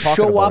saying, you talking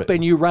show about up it.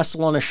 and you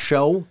wrestle on a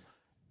show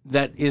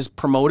that is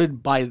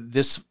promoted by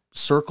this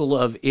circle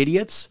of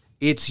idiots,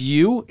 it's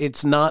you.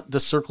 It's not the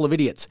circle of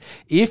idiots.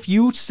 If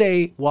you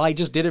say, well, I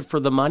just did it for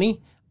the money,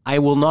 I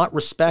will not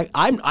respect.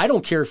 I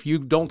don't care if you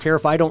don't care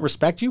if I don't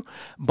respect you,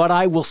 but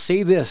I will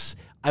say this.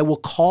 I will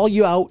call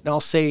you out and I'll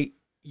say,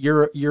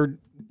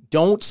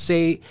 don't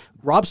say,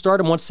 Rob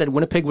Stardom once said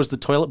Winnipeg was the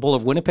toilet bowl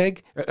of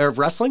Winnipeg, or of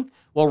wrestling.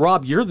 Well,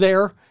 Rob, you're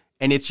there,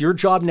 and it's your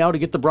job now to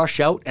get the brush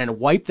out and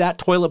wipe that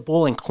toilet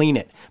bowl and clean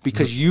it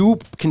because you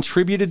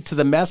contributed to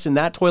the mess in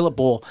that toilet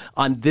bowl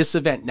on this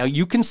event. Now,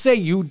 you can say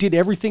you did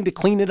everything to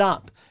clean it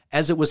up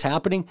as it was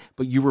happening,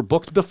 but you were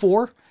booked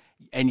before,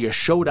 and you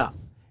showed up.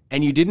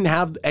 And you didn't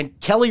have, and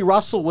Kelly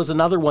Russell was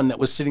another one that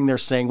was sitting there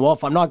saying, well,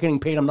 if I'm not getting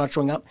paid, I'm not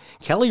showing up.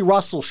 Kelly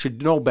Russell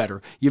should know better.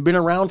 You've been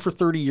around for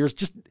 30 years.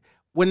 Just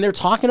when they're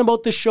talking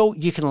about this show,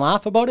 you can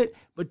laugh about it,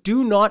 but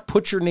do not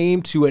put your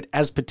name to it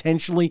as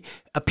potentially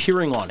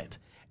appearing on it.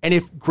 And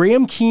if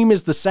Graham Keem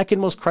is the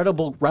second most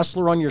credible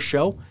wrestler on your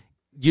show,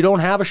 you don't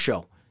have a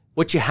show.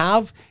 What you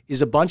have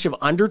is a bunch of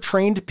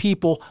undertrained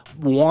people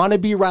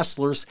wannabe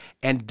wrestlers,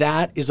 and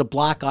that is a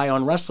black eye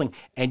on wrestling.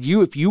 And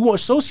if you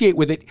associate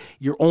with it,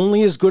 you're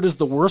only as good as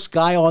the worst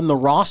guy on the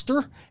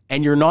roster,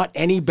 and you're not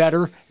any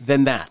better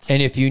than that.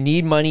 And if you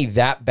need money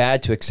that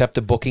bad to accept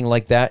a booking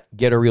like that,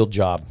 get a real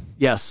job.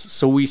 Yes,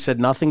 so we said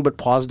nothing but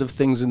positive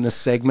things in this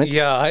segment.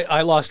 Yeah,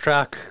 I lost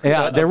track.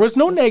 Yeah, there was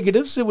no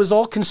negatives. It was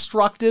all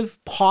constructive,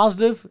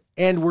 positive,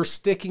 and we're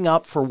sticking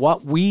up for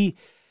what we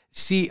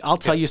see. I'll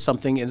tell you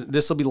something, and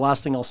this will be the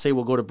last thing I'll say.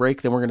 We'll go to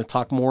break, then we're going to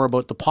talk more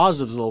about the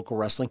positives of local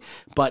wrestling.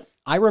 But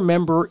I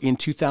remember in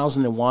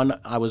 2001,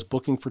 I was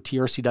booking for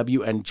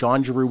TRCW, and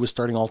John Giroux was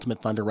starting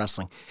Ultimate Thunder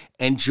Wrestling.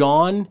 And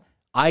John,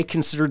 I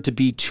considered to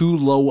be too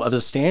low of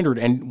a standard.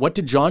 And what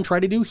did John try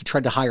to do? He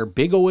tried to hire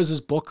Big O as his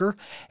booker,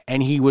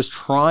 and he was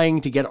trying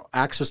to get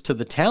access to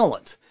the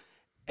talent.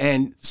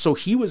 And so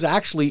he was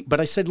actually, but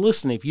I said,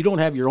 listen, if you don't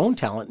have your own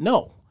talent,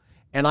 no.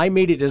 And I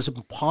made it as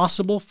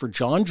impossible for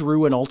John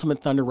Giroux and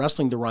Ultimate Thunder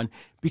Wrestling to run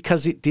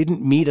because it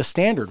didn't meet a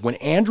standard. When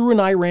Andrew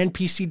and I ran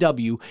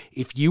PCW,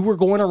 if you were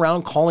going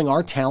around calling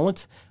our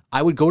talent,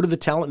 I would go to the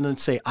talent and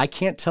say, I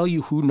can't tell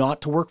you who not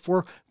to work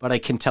for, but I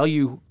can tell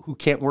you who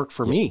can't work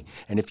for me.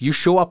 And if you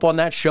show up on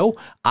that show,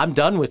 I'm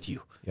done with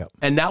you. Yep.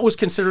 And that was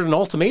considered an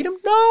ultimatum?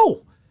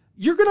 No.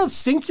 You're going to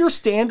sink your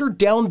standard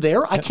down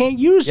there. I can't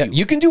use you.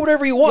 You can do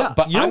whatever you want,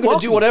 but I'm going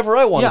to do whatever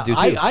I want to do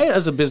too. I,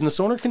 as a business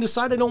owner, can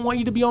decide I don't want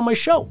you to be on my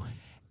show.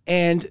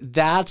 And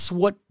that's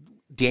what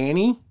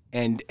Danny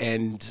and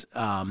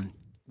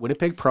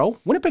Winnipeg Pro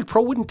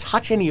wouldn't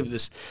touch any of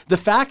this. The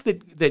fact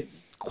that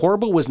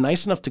Corba was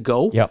nice enough to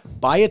go,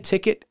 buy a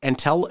ticket and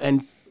tell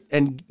and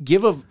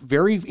give a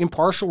very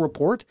impartial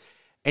report.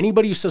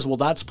 Anybody who says, well,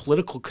 that's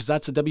political because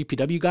that's a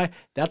WPW guy,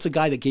 that's a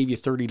guy that gave you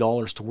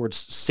 $30 towards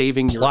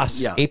saving your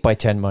plus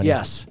 8x10 money.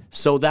 Yes.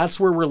 So that's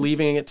where we're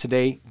leaving it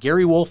today.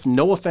 Gary Wolf,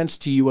 no offense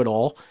to you at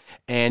all.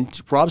 And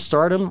Rob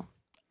Stardom,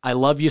 I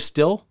love you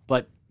still,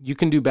 but you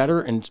can do better.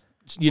 And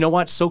you know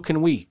what? So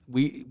can we.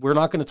 We're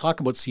not going to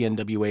talk about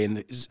CNWA and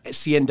the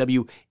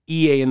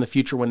CNWEA in the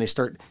future when they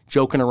start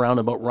joking around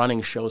about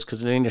running shows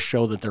because it ain't a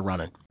show that they're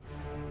running.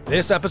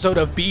 This episode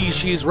of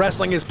BeezSheez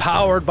Wrestling is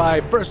powered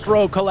by First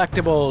Row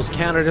Collectibles,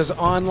 Canada's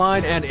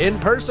online and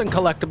in-person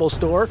collectible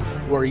store,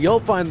 where you'll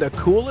find the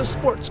coolest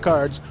sports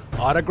cards,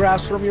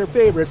 autographs from your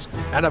favorites,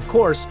 and of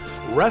course,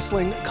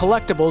 wrestling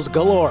collectibles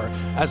galore.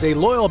 As a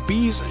loyal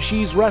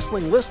BeezSheez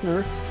Wrestling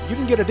listener, you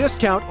can get a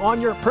discount on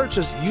your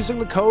purchase using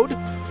the code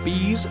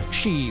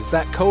BeezSheez.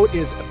 That code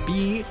is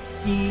BEEZSHEEZ,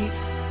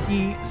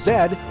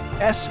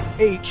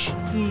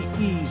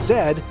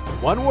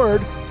 one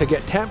word, to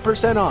get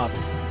 10% off.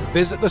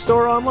 Visit the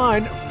store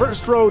online,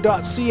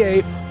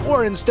 firstrow.ca,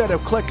 or instead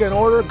of click and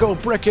order, go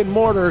brick and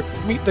mortar.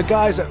 Meet the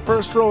guys at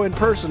First Row in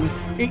person,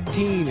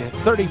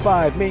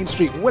 1835 Main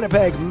Street,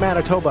 Winnipeg,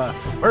 Manitoba.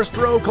 First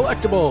Row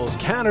Collectibles,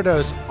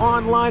 Canada's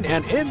online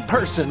and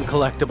in-person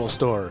collectible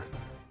store.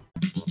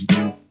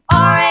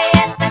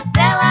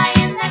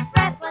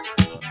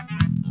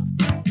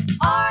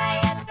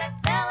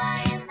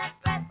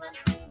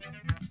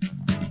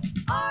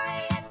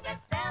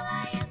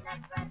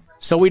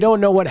 So we don't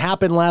know what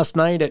happened last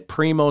night at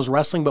Primo's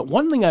Wrestling, but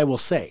one thing I will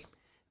say,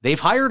 they've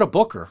hired a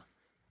booker.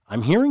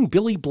 I'm hearing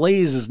Billy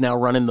Blaze is now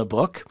running the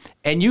book,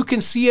 and you can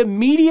see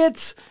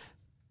immediate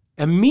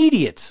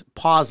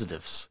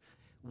positives.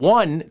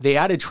 One, they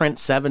added Trent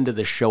Seven to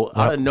the show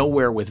out of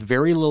nowhere with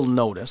very little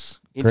notice.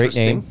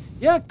 Interesting. Great name.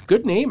 Yeah,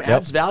 good name.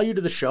 Adds value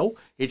to the show.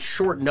 It's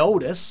short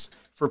notice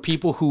for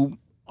people who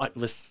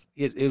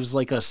it was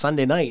like a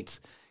Sunday night.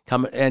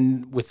 Come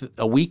and with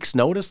a week's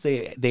notice,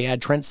 they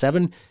add Trent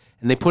Seven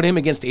and they put him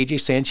against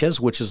AJ Sanchez,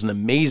 which is an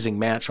amazing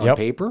match on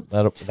paper.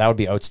 That would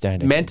be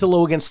outstanding.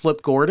 Mentolo against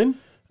Flip Gordon,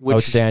 which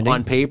outstanding.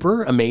 On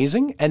paper,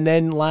 amazing. And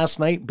then last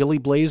night, Billy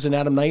Blaze and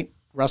Adam Knight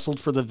wrestled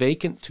for the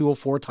vacant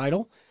 204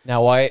 title.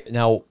 Now,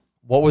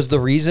 what was the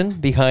reason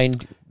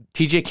behind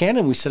TJ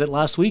Cannon? We said it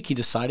last week. He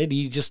decided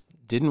he just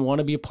didn't want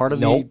to be a part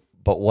of the.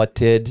 But what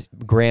did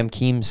Graham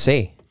Keem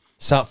say?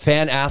 Some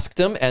fan asked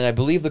him, and I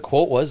believe the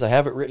quote was, I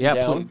have it written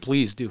down. Yeah,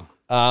 please do.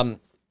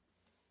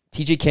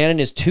 TJ Cannon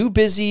is too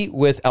busy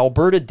with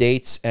Alberta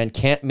dates and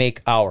can't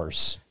make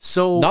hours.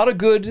 So not a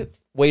good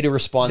way to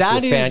respond to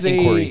a fan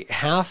inquiry. That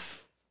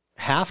is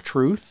a half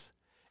truth,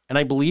 and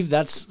I believe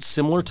that's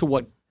similar to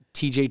what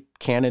TJ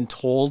Cannon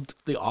told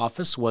the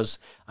office was,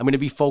 I'm going to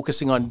be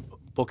focusing on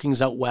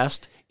bookings out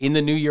west. In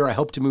the new year, I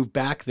hope to move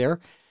back there.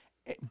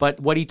 But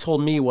what he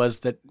told me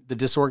was that the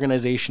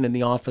disorganization in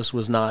the office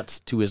was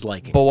not to his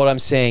liking. But what I'm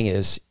saying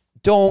is,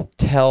 don't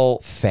tell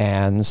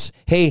fans,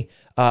 hey,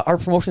 our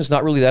promotion is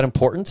not really that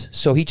important,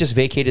 so he just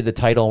vacated the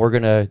title, and we're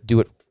going to do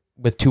it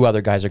with two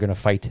other guys are going to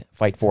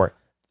fight for it.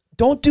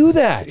 Don't do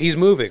that. He's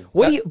moving.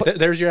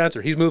 There's your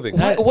answer. He's moving.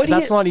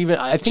 Not even.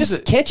 I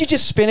think can't you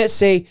just spin it?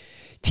 Say,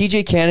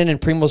 TJ Cannon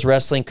and Primoz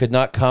Wrestling could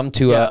not come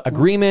to an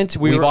agreement.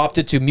 We've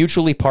opted to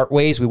mutually part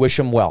ways. We wish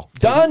him well.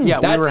 Done.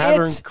 Yeah, that's we were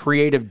having it.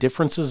 creative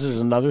differences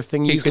is another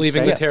thing you He's could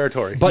leaving say. the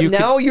territory. But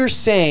now you're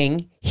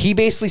saying he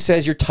basically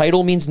says your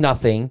title means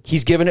nothing.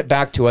 He's giving it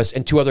back to us,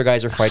 and two other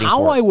guys are fighting for it.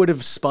 How I would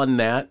have spun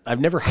that, I've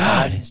never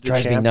had it the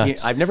drives me champion.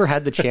 nuts. I've never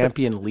had the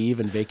champion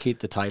leave and vacate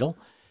the title.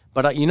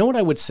 But you know what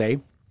I would say?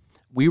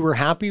 We were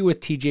happy with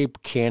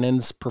TJ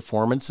Cannon's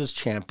performance as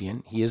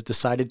champion. He has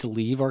decided to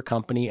leave our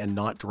company and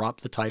not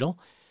drop the title.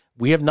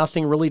 We have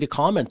nothing really to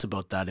comment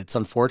about that. It's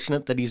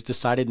unfortunate that he's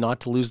decided not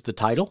to lose the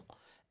title,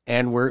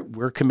 and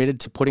we're committed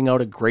to putting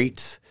out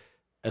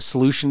a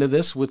solution to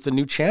this with the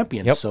new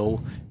champion. Yep.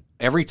 So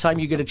every time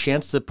you get a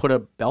chance to put a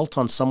belt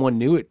on someone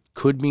new, it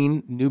could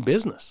mean new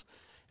business.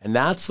 And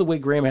that's the way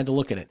Graham had to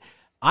look at it.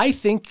 I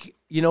think,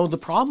 the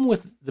problem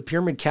with the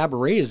Pyramid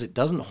Cabaret is it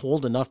doesn't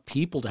hold enough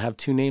people to have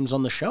two names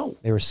on the show.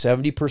 They were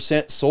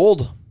 70%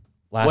 sold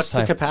last What's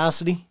time. the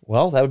capacity?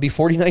 Well, that would be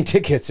 49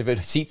 tickets if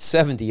it seats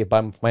 70,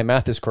 if my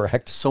math is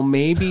correct. So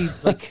maybe,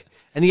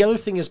 and the other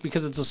thing is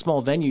because it's a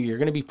small venue, you're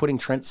going to be putting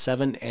Trent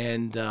Seven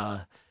and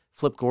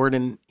Flip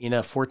Gordon in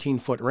a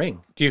 14-foot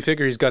ring. Do you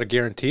figure he's got a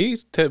guarantee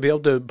to be able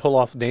to pull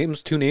off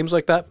two names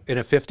like that in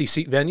a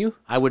 50-seat venue?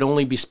 I would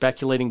only be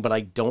speculating, but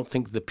I don't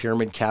think the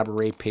Pyramid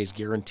Cabaret pays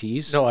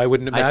guarantees. No, I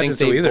wouldn't imagine I think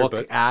so they either.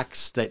 book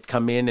acts that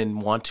come in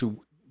and want to.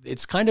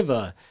 It's kind of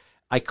a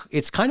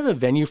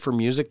venue for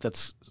music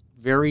that's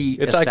very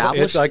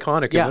established. It's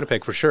iconic in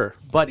Winnipeg for sure.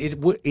 But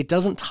it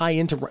doesn't tie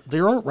into.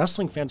 There aren't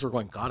wrestling fans who are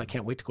going, God, I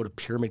can't wait to go to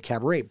Pyramid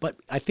Cabaret. But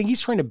I think he's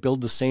trying to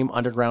build the same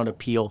underground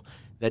appeal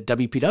that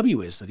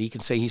WPW is, that he can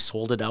say he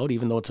sold it out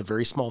even though it's a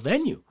very small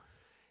venue.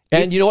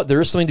 And you know what?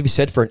 There is something to be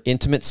said for an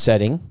intimate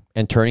setting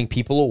and turning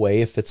people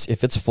away. If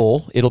it's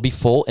full, it'll be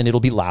full and it'll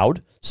be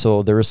loud.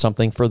 So there is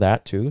something for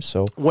that too.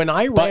 So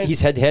but he's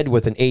head to head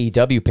with an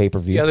AEW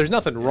pay-per-view. Yeah, there's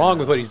nothing wrong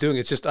with what he's doing.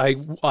 It's just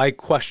I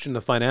question the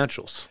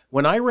financials.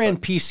 When I ran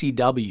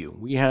PCW,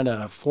 we had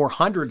a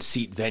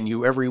 400-seat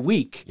venue every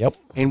week. Yep.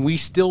 And we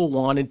still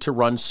wanted to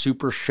run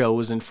super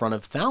shows in front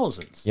of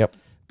thousands. Yep.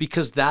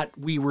 Because that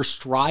we were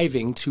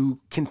striving to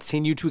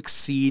continue to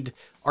exceed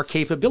our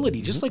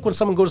capability. Just like when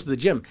someone goes to the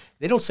gym,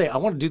 they don't say, I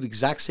want to do the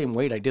exact same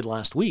weight I did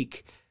last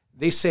week.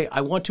 They say, I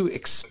want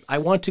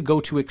to go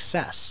to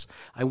excess.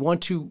 I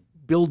want to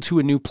build to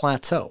a new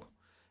plateau.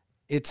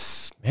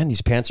 Man,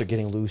 these pants are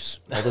getting loose.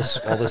 All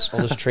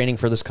this training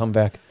for this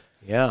comeback.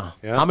 Yeah.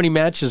 How many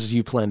matches do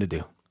you plan to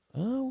do?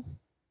 Oh.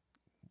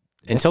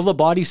 Until the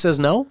body says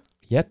no?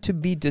 Yet to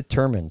be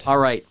determined. All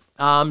right.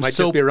 Might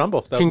just be a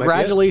rumble.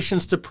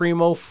 Congratulations to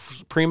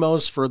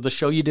Primoz for the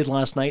show you did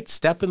last night.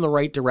 Step in the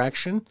right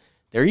direction.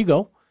 There you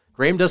go.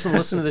 Graham doesn't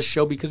listen to this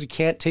show because he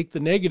can't take the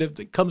negative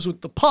that comes with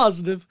the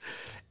positive.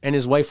 And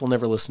his wife will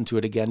never listen to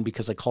it again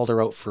because I called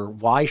her out for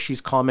why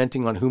she's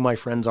commenting on who my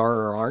friends are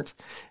or aren't.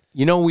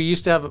 We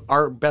used to have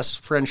our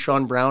best friend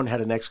Sean Brown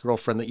had an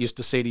ex-girlfriend that used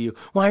to say to you,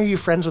 why are you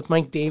friends with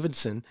Mike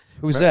Davidson?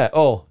 Who's that?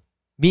 Oh,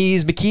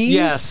 Bees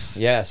McKees?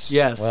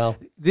 Yes. Well,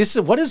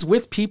 what is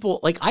with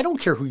people? Like, I don't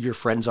care who your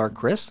friends are,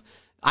 Chris.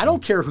 I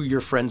don't care who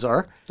your friends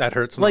are. That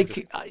hurts.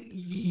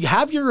 You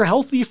have your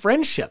healthy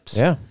friendships.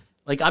 Yeah.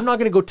 Like, I'm not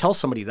going to go tell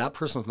somebody that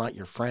person's not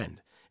your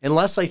friend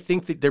unless I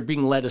think that they're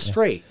being led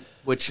astray,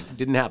 which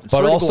didn't happen.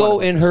 But also,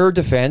 in her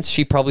defense,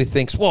 she probably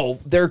thinks, well,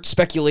 they're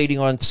speculating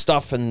on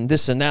stuff and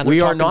this and that. We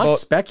are not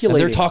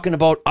speculating. They're talking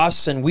about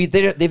us, and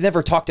they've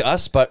never talked to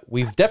us, but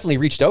we've definitely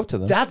reached out to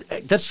them.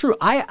 That's true.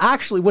 I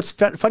actually, what's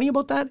funny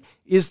about that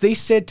is they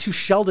said to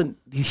Sheldon,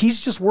 he's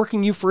just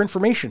working you for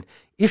information.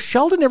 If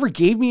Sheldon ever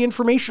gave me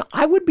information,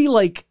 I would be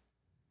like,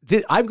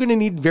 I'm going to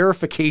need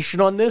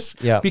verification on this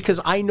Yeah. because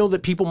I know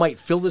that people might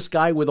fill this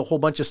guy with a whole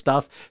bunch of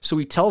stuff. So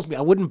he tells me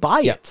I wouldn't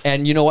buy it.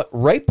 And you know what?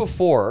 Right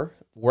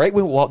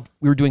when while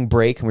we were doing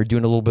break and we were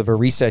doing a little bit of a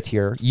reset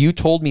here, you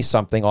told me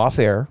something off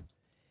air.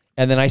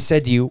 And then I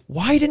said to you,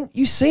 why didn't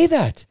you say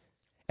that?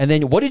 And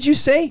then what did you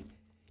say?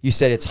 You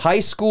said, it's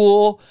high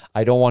school.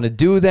 I don't want to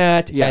do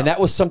that. Yeah. And that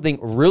was something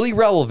really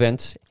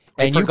relevant.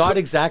 I And forgot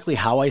exactly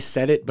how I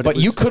said it. But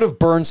you could have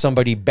burned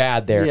somebody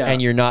bad there, Yeah.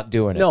 and you're not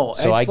doing it. No,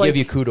 so it's I give like-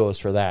 you kudos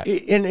for that.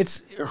 And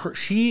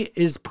she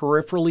is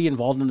peripherally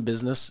involved in the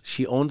business.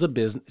 She owns a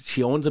business.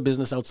 She owns a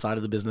business outside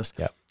of the business.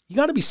 Yep. You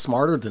got to be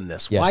smarter than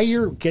this. Yes. Why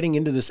you're getting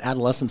into this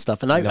adolescent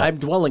stuff? And I'm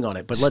dwelling on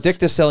it. But let's Stick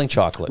to selling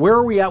chocolate. Where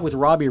are we at with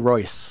Robbie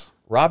Royce?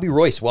 Robbie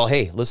Royce. Well,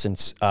 hey, listen,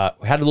 had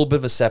a little bit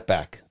of a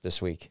setback this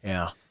week.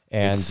 Yeah,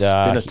 And it's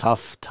been a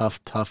tough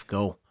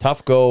go.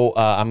 Tough go.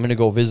 I'm going to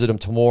go visit him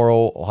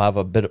tomorrow. I'll have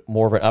a bit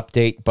more of an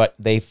update. But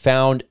they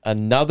found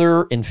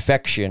another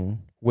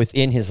infection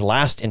within his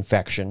last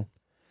infection.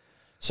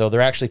 So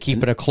they're actually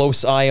keeping a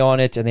close eye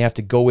on it, and they have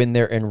to go in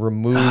there and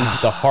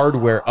remove the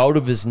hardware out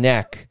of his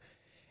neck.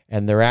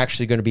 And they're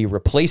actually going to be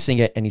replacing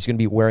it, and he's going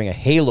to be wearing a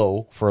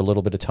halo for a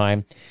little bit of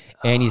time.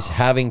 And he's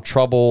having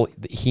trouble.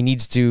 He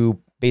needs to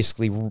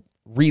basically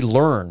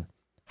relearn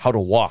how to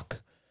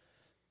walk.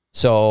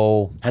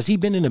 So Has he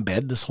been in a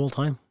bed this whole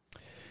time?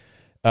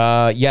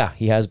 yeah,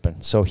 he has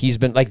been. So he's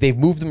been they've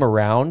moved him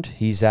around.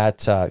 He's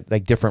at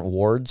different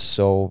wards.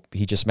 So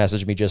he just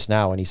messaged me just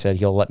now and he said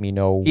he'll let me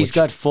know. He's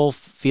got full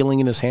feeling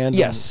in his hands.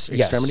 yes, and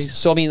yes. extremities.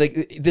 So I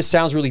mean, this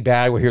sounds really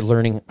bad. We're here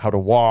learning how to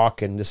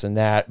walk and this and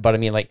that. But I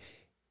mean,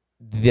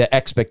 the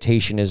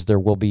expectation is there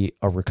will be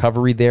a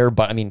recovery there.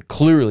 But I mean,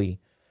 clearly,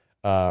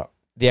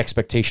 the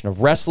expectation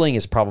of wrestling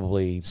is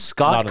probably not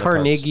Scott on the cards.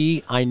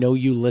 Carnegie, I know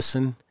you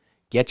listen.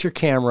 Get your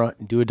camera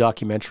and do a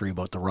documentary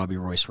about the Robbie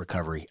Royce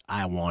recovery.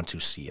 I want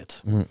to see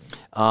it.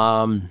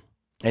 Mm-hmm.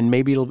 And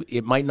maybe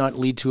it might not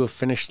lead to a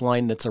finish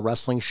line that's a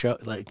wrestling show,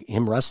 like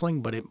him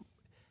wrestling, but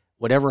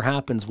whatever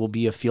happens will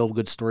be a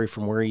feel-good story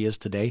from where he is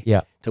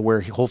today to where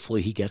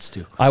hopefully he gets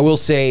to. I will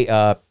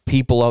say,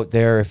 people out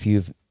there, if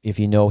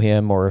you know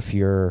him or if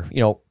you're,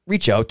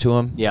 reach out to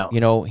him. Yeah.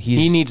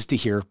 He needs to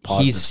hear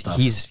positive stuff.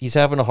 He's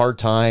having a hard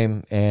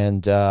time.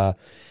 And, I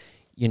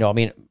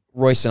mean,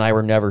 Royce and I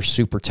were never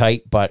super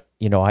tight, but,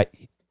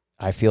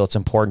 I feel it's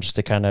important just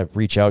to kind of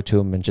reach out to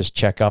him and just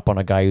check up on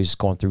a guy who's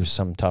going through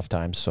some tough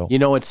times. So,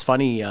 it's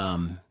funny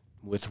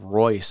with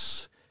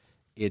Royce.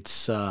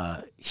 It's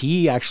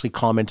he actually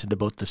commented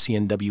about the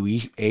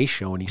CNWA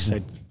show, and he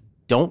said,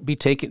 "Don't be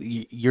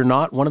taking. You're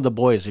not one of the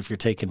boys if you're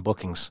taking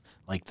bookings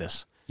like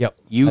this. yep.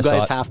 You I saw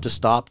guys it. have to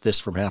stop this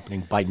from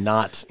happening by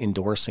not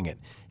endorsing it."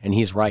 And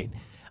he's right.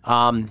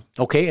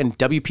 Okay, and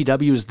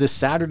WPW is this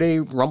Saturday.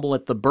 Rumble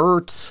at the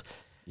Burts.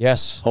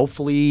 Yes.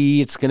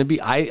 Hopefully it's going to be,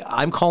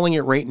 I'm calling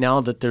it right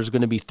now that there's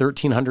going to be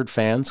 1,300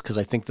 fans because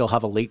I think they'll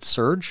have a late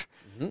surge.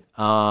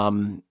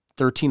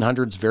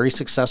 1,300 is very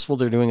successful.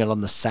 They're doing it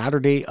on the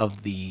Saturday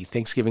of the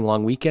Thanksgiving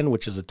long weekend,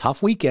 which is a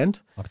tough weekend.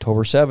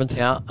 October 7th.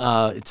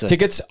 Yeah.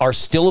 Tickets are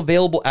still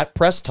available at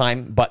press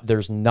time, but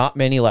there's not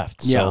many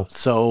left.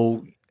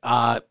 So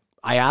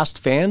I asked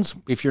fans,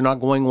 if you're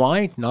not going,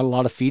 why? Not a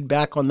lot of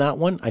feedback on that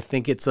one. I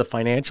think it's a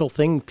financial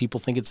thing. People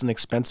think it's an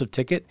expensive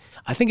ticket.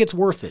 I think it's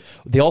worth it.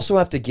 They also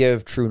have to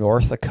give True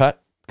North a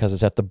cut because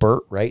it's at the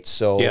Burt, right?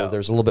 So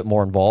there's a little bit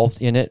more involved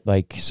in it.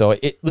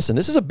 Listen,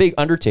 this is a big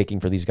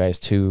undertaking for these guys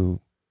to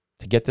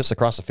get this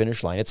across the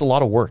finish line. It's a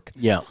lot of work.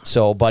 Yeah.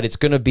 So, but it's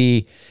going to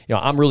be,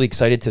 I'm really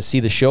excited to see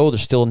the show. They're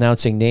still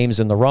announcing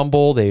names in the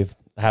Rumble. They've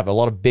have a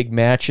lot of big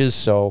matches,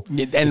 so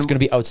it's going to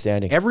be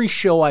outstanding. Every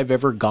show I've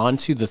ever gone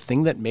to, the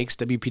thing that makes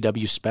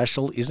WPW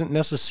special isn't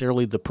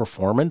necessarily the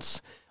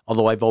performance,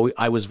 although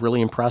I was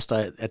really impressed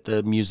at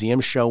the museum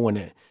show when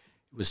it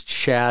was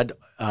Chad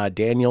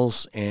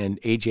Daniels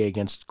and AJ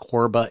against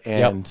Corba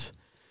and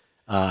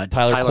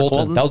Tyler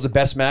Colton. That was the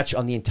best match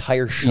on the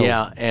entire show.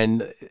 Yeah,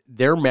 and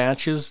their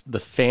matches, the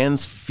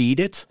fans feed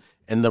it,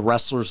 and the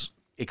wrestlers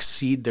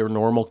exceed their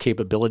normal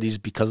capabilities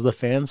because of the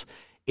fans.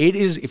 It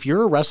is, if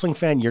you're a wrestling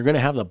fan, you're going to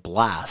have a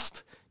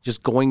blast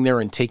just going there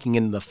and taking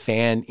in the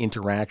fan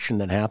interaction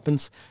that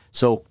happens.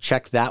 So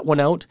check that one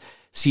out.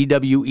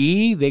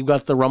 CWE, they've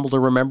got the Rumble to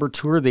Remember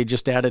tour. They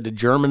just added a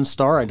German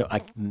star.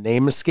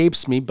 Name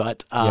escapes me,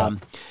 but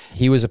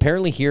he was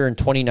apparently here in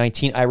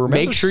 2019. I remember.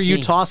 Make sure you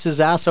toss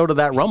his ass out of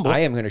that Rumble. I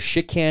am going to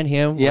shit can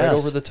him right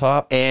over the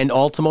top. And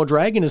Ultimo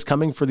Dragon is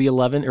coming for the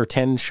 11 or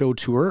 10 show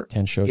tour.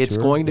 It's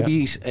going to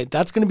be,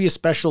 that's going to be a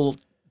special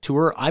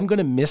tour. I'm going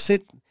to miss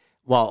it.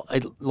 Well,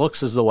 it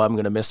looks as though I'm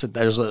going to miss it.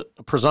 There's a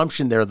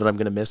presumption there that I'm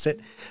going to miss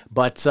it.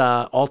 But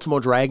Ultimo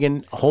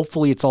Dragon,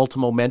 hopefully it's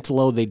Ultimo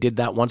Mentolo. They did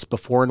that once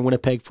before in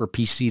Winnipeg for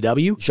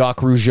PCW. Jacques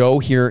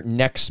Rougeau here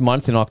next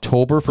month in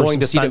October for going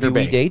some to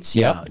CWE dates.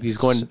 Yeah, he's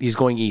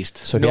going east.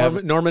 So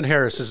Norman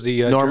Harris is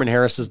the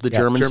Harris is the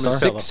German star.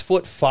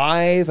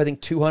 6'5", I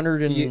think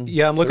 200 and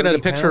I'm looking at a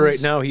picture pounds.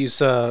 right now.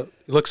 He's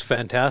He looks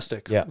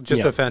fantastic. Yeah.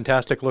 Just Yeah. a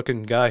fantastic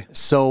looking guy.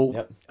 So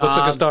Looks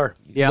like a star.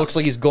 Yeah. Looks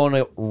like he's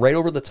going right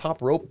over the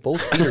top rope.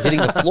 Both feet are hitting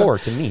the floor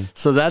to me.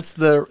 So that's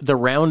the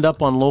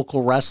roundup on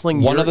local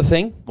wrestling. One other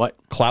thing. What?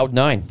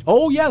 Cloud9.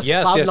 Oh, yes.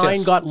 Yes, Cloud9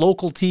 yes. got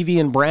local TV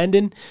in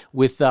Brandon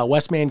with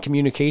Westman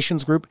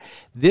Communications Group.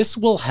 This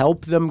will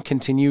help them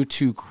continue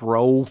to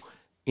grow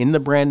in the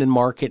Brandon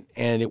market,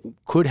 and it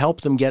could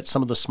help them get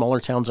some of the smaller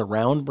towns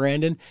around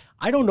Brandon.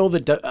 I don't know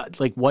that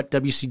like what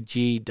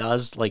WCG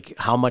does, like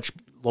how much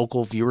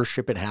local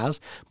viewership it has,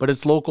 but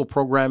it's local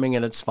programming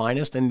at its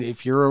finest. And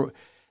if you're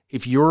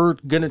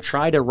going to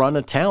try to run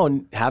a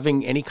town,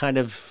 having any kind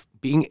of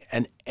being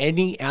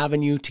any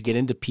avenue to get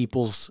into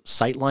people's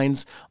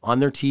sightlines on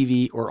their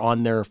TV or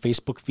on their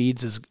Facebook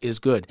feeds is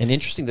good. And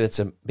interesting that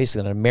it's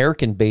basically an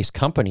American-based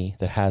company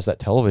that has that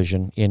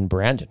television in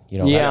Brandon. You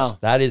know, Yeah.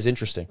 that is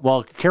interesting.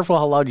 Well, careful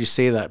how loud you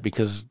say that,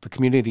 because the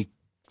community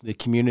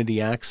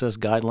access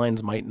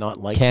guidelines might not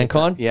like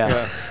CanCon?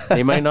 Yeah.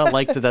 They might not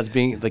like that's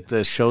being like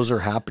the shows are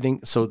happening.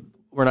 So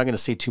we're not going to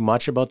say too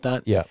much about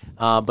that. Yeah.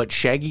 But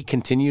Shaggy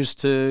continues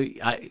to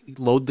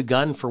load the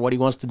gun for what he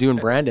wants to do in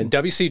Brandon.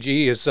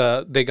 WCG is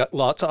they got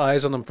lots of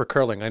eyes on them for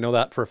curling. I know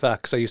that for a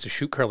fact because I used to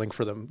shoot curling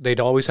for them. They'd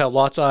always have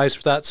lots of eyes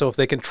for that. So if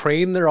they can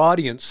train their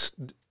audience,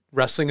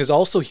 wrestling is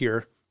also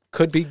here.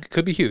 Could be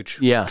huge.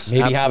 Yes.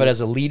 Maybe have it absolutely. as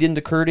a lead into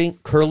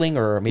curling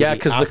or maybe Yeah,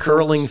 because the afterwards.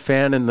 curling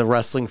fan and the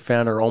wrestling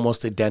fan are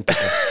almost identical.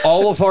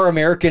 All of our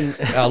American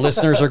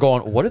listeners are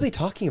going, what are they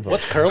talking about?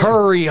 What's curling?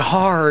 Hurry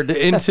hard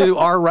into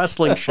our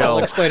wrestling I'll show.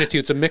 explain it to you.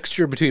 It's a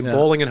mixture between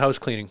bowling and house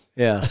cleaning.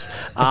 Yes.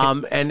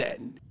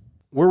 And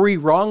were we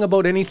wrong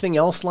about anything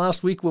else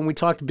last week when we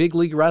talked big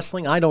league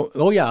wrestling?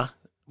 Oh, yeah.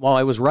 Well,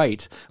 I was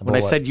right when I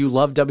what? said you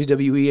love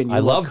WWE and you I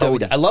love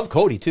Cody. I love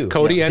Cody too.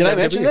 Cody Yes. and Did I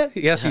mention WWE?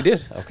 that? Yes, you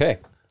did. Okay.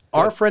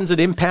 Our friends at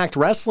Impact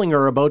Wrestling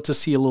are about to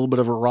see a little bit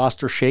of a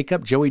roster shakeup.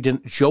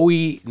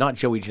 Not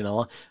Joey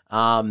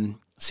Janela.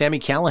 Sammy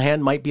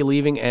Callahan might be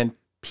leaving, and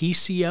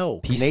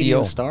PCO.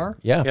 Canadian Star,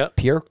 Yeah. Yeah.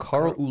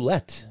 Pierre-Carl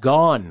Ouellette.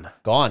 gone.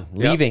 Gone.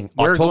 Leaving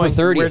Where October going-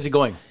 30th. Where's he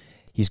going?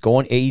 He's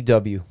going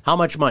AEW. How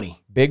much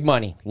money? Big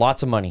money.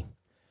 Lots of money.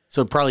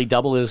 So probably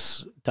double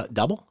his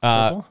double.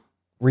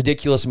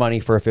 Ridiculous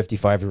money for a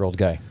 55-year-old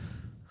guy.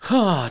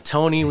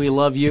 Tony, we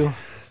love you.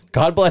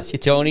 God bless you,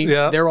 Tony.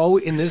 Yeah. There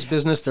always in this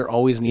business, there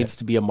always needs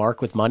to be a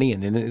mark with money,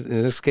 and in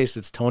this case,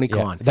 it's Tony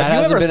Khan. That Have you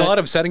hasn't ever been thought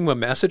of sending him a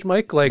message,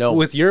 Mike? Like No.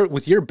 with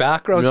your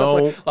background,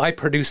 No. stuff like I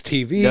produce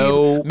TV.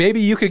 No. Maybe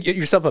you could get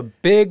yourself a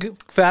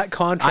big fat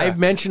contract. I've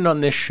mentioned on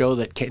this show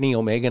that Kenny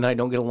Omega and I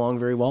don't get along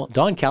very well.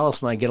 Don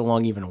Callis and I get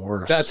along even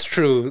worse. That's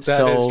true.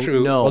 That is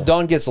true. No. Well,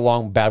 Don gets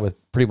along bad with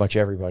pretty much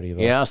everybody,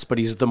 though. Yes, but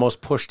he's the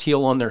most pushed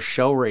heel on their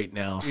show right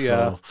now. So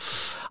Yeah.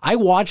 I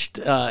watched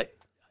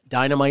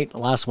Dynamite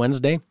last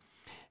Wednesday,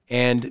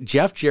 and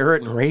Jeff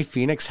Jarrett and Ray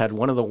Phoenix had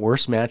one of the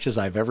worst matches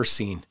I've ever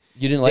seen.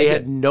 You didn't like They it?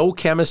 had no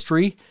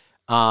chemistry.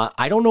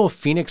 I don't know if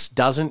Phoenix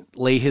doesn't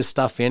lay his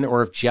stuff in,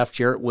 or if Jeff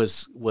Jarrett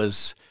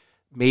was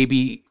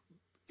maybe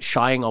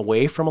shying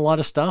away from a lot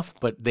of stuff,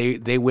 but they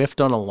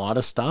whiffed on a lot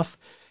of stuff.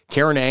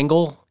 Karen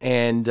Angle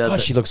and God,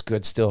 she looks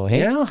good still,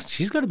 hey? yeah,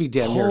 she's got to be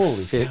damn near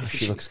Holy fit. cow,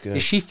 she looks good.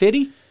 Is she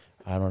fitty?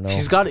 I don't know.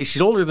 She's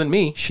older than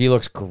me. She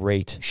looks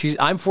great.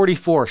 I'm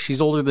 44.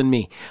 She's older than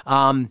me.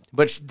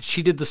 But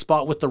she did the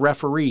spot with the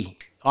referee,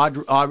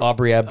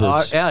 Aubrey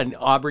Edwards. and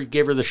Aubrey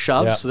gave her the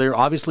shove. Yeah. So they're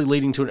obviously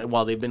leading to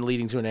they've been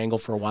leading to an angle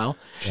for a while.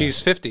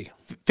 She's 50.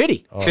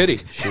 Fitty.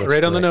 Fitty.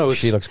 Right on the nose.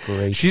 She looks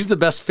great. She's the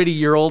best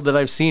 50-year-old that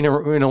I've seen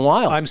in a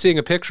while. I'm seeing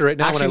a picture right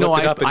now Actually, when I no,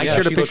 looked it up. And I yeah,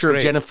 shared a she looks picture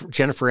of great.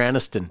 Jennifer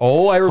Aniston.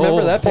 Oh, I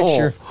remember that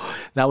picture.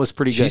 That was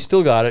pretty good. She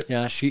still got it.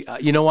 Yeah,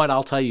 you know what?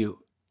 I'll tell you.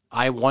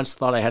 I once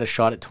thought I had a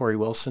shot at Tori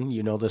Wilson.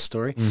 You know this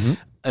story. Mm-hmm.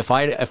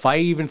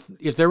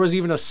 If there was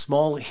even a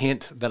small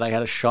hint that I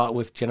had a shot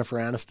with Jennifer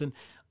Aniston,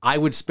 I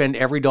would spend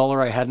every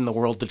dollar I had in the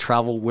world to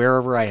travel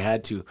wherever I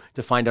had to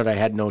find out I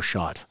had no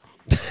shot.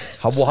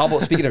 How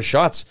about speaking of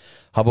shots?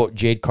 How about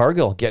Jade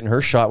Cargill getting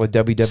her shot with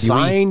WWE?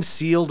 Signed,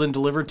 sealed, and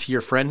delivered to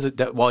your friends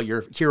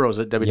your heroes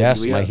at WWE.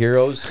 Yes, my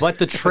heroes. But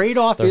the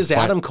trade-off is fine.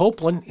 Adam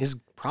Copeland is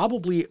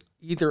probably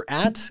either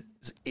at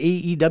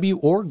AEW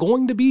or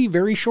going to be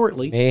very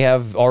shortly. May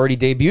have already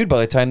debuted by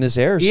the time this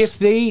airs.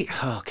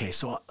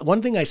 So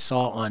one thing I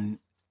saw on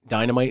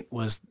Dynamite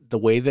was the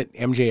way that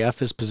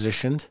MJF is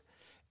positioned,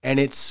 and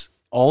it's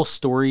all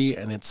story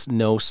and it's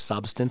no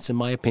substance, in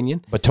my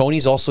opinion. But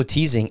Tony's also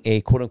teasing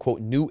a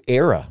quote-unquote new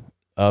era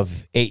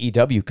of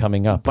AEW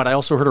coming up. But I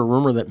also heard a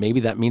rumor that maybe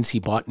that means he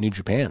bought New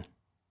Japan.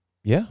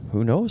 Yeah,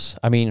 who knows?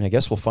 I mean, I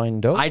guess we'll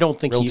find out. I don't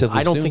think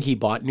soon. he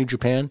bought New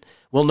Japan.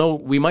 Well, no,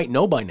 we might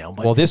know by now.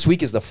 But Well, this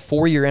week is the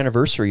 4-year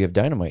anniversary of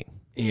Dynamite.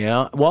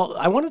 yeah, well,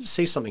 I wanted to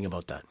say something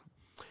about that.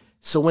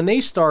 So when they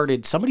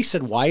started, somebody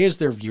said, why is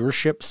their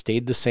viewership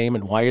stayed the same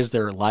and why is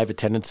their live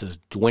attendances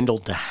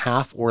dwindled to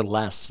half or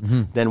less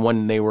than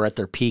when they were at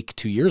their peak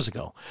 2 years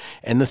ago?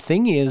 And the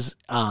thing is,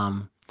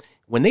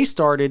 when they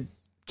started,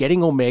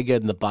 getting Omega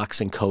and the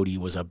Bucks and Cody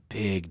was a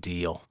big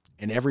deal.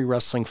 And every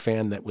wrestling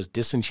fan that was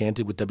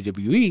disenchanted with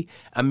WWE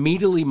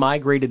immediately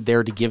migrated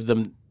there to give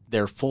them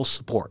their full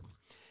support.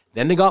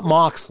 Then they got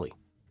Moxley.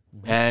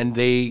 And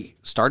they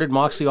started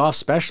Moxley off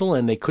special,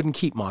 and they couldn't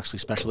keep Moxley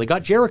special. They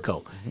got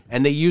Jericho,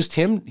 and they used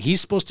him. He's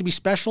supposed to be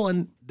special,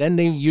 and then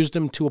they used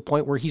him to a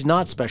point where he's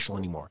not special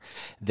anymore.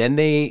 Then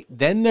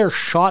their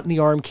shot in the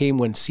arm came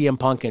when CM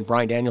Punk and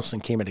Bryan Danielson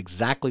came at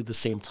exactly the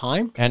same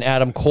time. And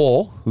Adam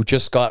Cole, who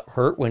just got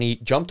hurt when he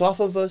jumped off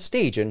of a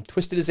stage and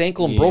twisted his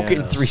ankle and broke it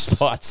in 3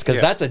 spots,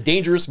 because that's a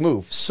dangerous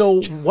move.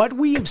 So what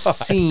we have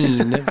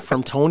seen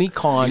from Tony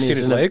Khan You seen is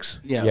his legs?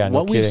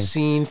 what we've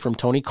seen from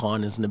Tony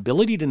Khan is an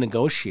ability to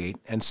negotiate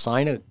and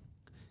sign a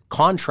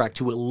contract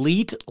to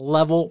elite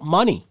level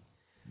money.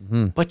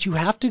 But you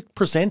have to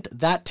present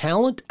that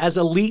talent as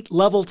elite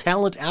level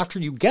talent after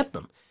you get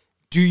them.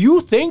 Do you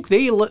think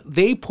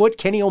they put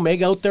Kenny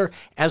Omega out there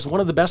as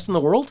one of the best in the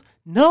world?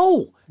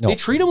 No. They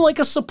treat him like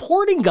a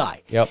supporting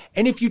guy. Yep.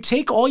 And if you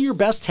take all your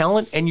best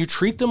talent and you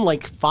treat them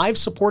like 5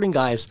 supporting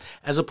guys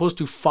as opposed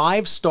to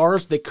 5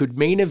 stars that could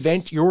main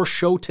event your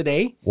show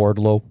today,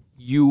 Wardlow.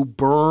 you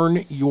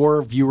burn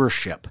your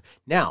viewership.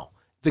 Now,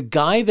 the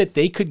guy that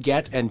they could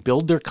get and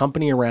build their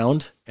company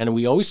around, and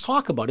we always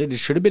talk about it, it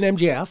should have been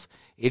MJF.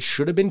 It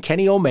should have been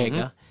Kenny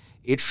Omega.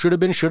 It should have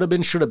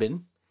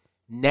been.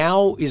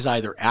 Now is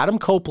either Adam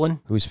Copeland,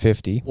 Who's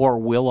 50. or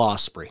Will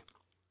Ospreay.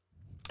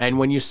 And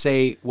when you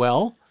say,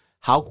 well,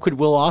 how could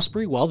Will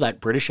Ospreay? Well, that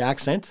British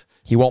accent.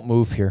 He won't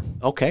move here.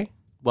 Okay.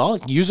 Well,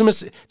 use him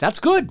as, that's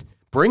good.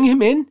 Bring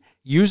him in,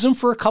 use him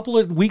for a couple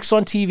of weeks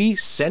on TV,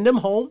 send him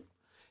home.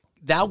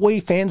 That way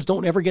fans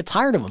don't ever get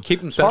tired of him.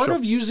 Keep him special. Part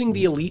of using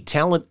the elite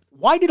talent.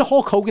 Why did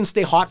Hulk Hogan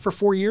stay hot for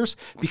 4 years?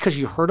 Because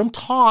you heard him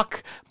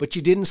talk, but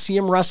you didn't see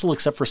him wrestle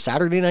except for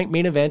Saturday Night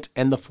Main Event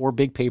and the 4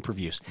 big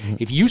pay-per-views.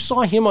 If you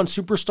saw him on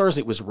Superstars,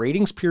 it was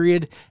ratings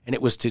period, and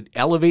it was to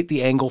elevate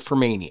the angle for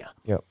Mania.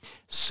 Yep.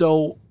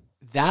 So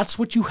that's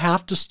what you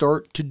have to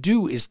start to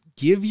do is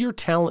give your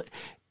talent.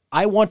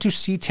 I want to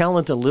see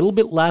talent a little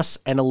bit less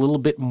and a little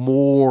bit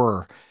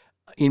more.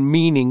 In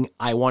meaning,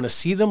 I want to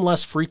see them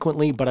less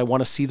frequently, but I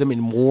want to see them in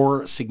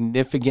more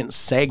significant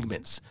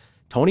segments.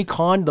 Tony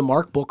Khan, the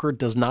Mark Booker,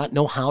 does not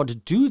know how to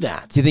do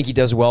that. Do you think he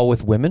does well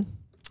with women?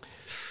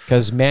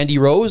 Because Mandy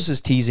Rose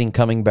is teasing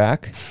coming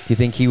back. Do you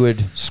think he would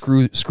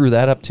screw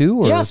that up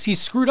too? Or? Yes, he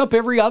screwed up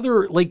every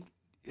other, like,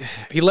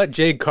 He let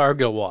Jade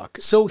Cargill walk.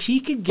 so he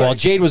could get. Well,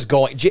 Jade was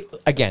going.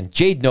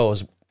 Jade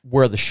knows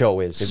where the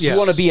show is. If you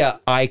want to be an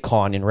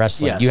icon in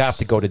wrestling, Yes. you have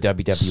to go to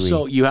WWE.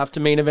 So you have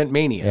to main event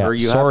Mania, Yeah. or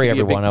you Sorry, have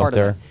to be everyone a big out part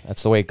there. of that.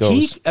 That's the way it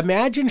goes.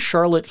 Imagine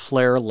Charlotte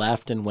Flair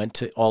left and went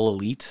to All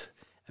Elite.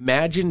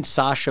 Imagine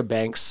Sasha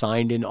Banks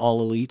signed in All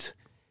Elite.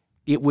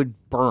 It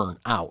would burn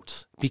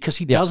out because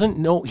he doesn't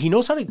know. He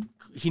knows how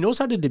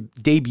to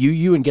debut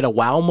you and get a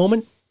wow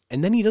moment,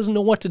 and then he doesn't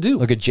know what to do.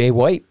 Look at Jay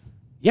White.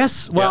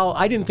 Yes, well,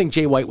 I didn't think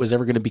Jay White was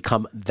ever going to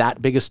become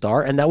that big a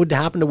star, and that would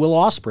happen to Will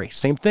Ospreay.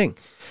 Same thing.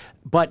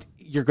 But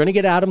you're going to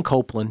get Adam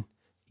Copeland.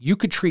 You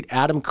could treat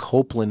Adam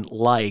Copeland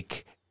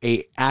like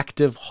a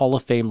active Hall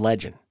of Fame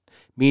legend,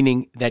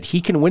 meaning that he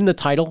can win the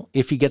title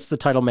if he gets the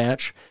title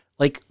match,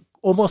 like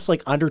almost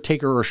like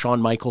Undertaker or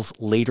Shawn Michaels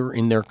later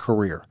in their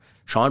career.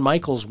 Shawn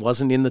Michaels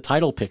wasn't in the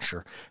title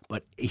picture,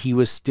 but he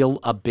was still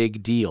a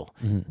big deal.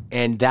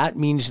 And that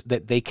means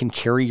that they can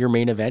carry your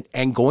main event,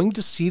 and going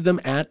to see them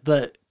at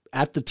the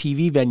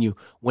TV venue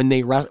when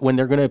they're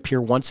going to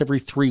appear once every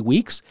 3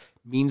 weeks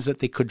means that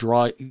they could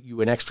draw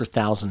you an extra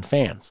 1,000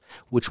 fans,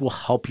 which will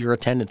help your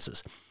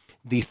attendances.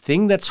 The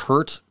thing that's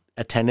hurt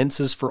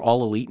attendances for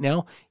All Elite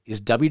now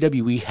is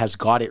WWE has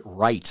got it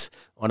right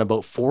on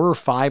about 4 or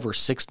 5 or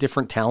 6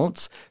 different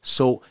talents.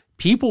 So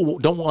people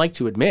don't like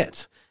to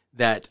admit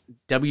that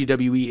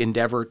WWE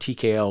Endeavor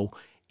TKO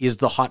is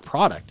the hot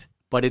product,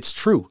 but it's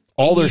true.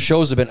 All their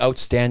shows have been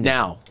outstanding.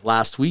 Now,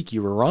 last week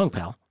you were wrong,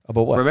 pal.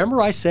 About what? Remember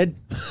I said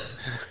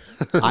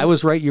I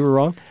was right, you were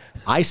wrong?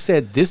 I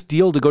said this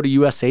deal to go to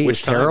USA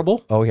is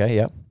terrible. Oh,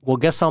 yeah. Well,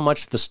 guess how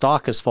much the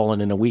stock has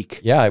fallen in a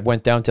week? Yeah, it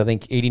went down to, I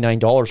think,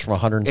 $89 from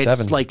 $107.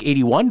 It's like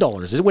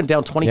 $81. It went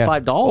down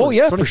 $25. Oh,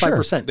 yeah, for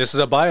 25%. This is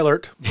a buy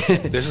alert.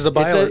 This is a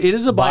buy alert. It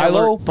is a buy Buy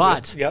low. alert,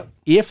 but Yep.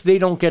 if they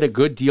don't get a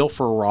good deal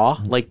for Raw,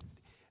 like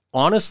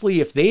honestly,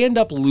 if they end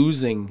up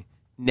losing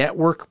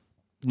network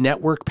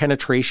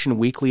penetration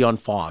weekly on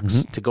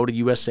Fox to go to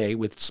USA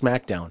with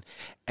SmackDown,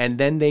 and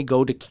then they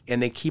go to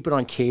and they keep it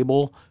on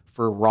cable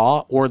for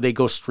Raw, or they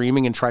go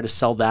streaming and try to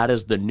sell that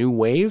as the new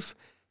wave,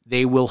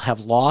 they will have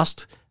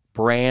lost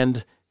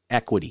brand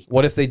equity.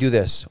 What if they do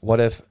this? What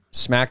if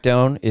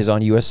SmackDown is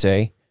on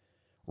USA,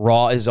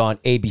 Raw is on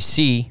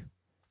ABC,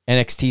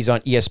 NXT's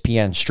on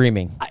ESPN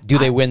streaming? Do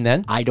they win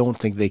then? I don't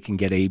think they can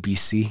get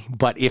ABC,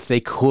 but if they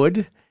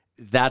could,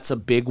 that's a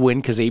big win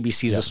because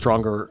ABC is a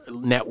stronger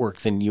network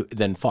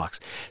than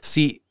Fox.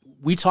 See,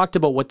 we talked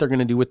about what they're going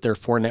to do with their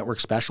 4 network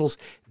specials.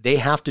 They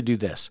have to do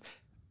this.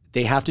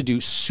 They have to do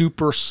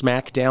Super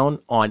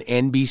SmackDown on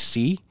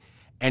NBC,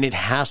 and it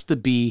has to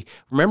be.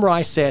 Remember,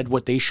 I said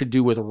what they should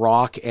do with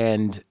Rock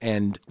and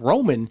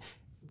Roman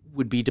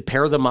would be to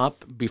pair them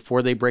up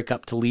before they break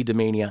up to lead to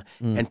Mania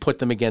and put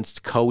them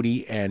against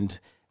Cody and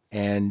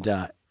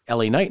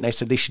LA Knight. And I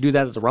said they should do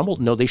that at the Rumble.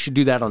 No, they should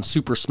do that on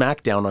Super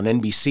SmackDown on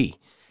NBC.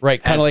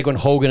 Right, kind of like when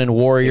Hogan and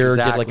Warrior did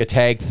Exactly. like a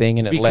tag thing,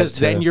 and it led because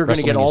to then you're going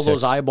to get all WrestleMania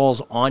those 6.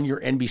 eyeballs on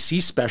your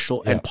NBC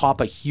special and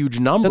pop a huge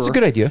number. That's a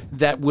good idea.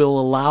 That will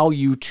allow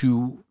you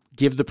to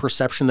give the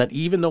perception that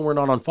even though we're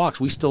not on Fox,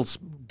 we still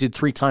did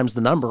 3 times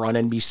the number on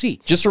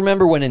NBC. Just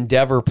remember when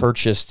Endeavor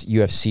purchased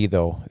UFC,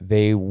 though,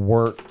 they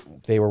were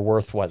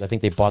worth what? I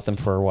think they bought them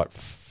for what,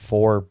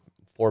 $4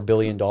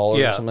 billion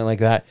or something like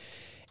that,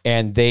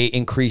 and they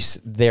increased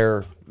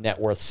their net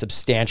worth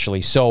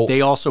substantially. So They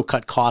also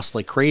cut costs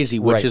like crazy,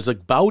 which is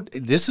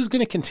this is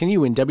going to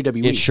continue in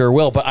WWE. it sure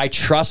will. But I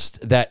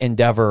trust that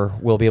Endeavor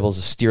will be able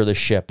to steer the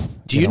ship.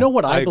 Do you know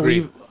what I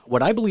agree. believe?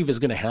 What I believe is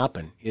going to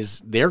happen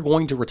is they're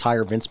going to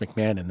retire Vince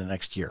McMahon in the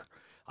next year.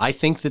 I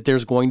think that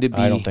there's going to be.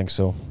 I don't think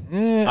so.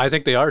 I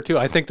think they are too.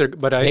 I think they're,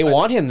 but They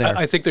want him there.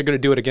 I think they're going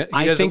to do it again.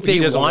 I think they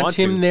want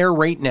him to. there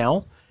right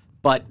now,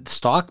 but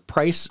stock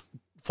price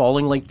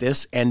falling like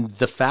this, and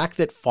the fact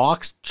that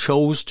Fox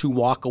chose to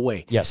walk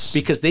away. Yes.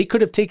 Because they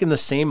could have taken the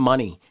same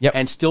money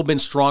and still been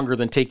stronger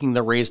than taking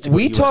the raise to go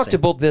We to talked USA.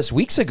 about this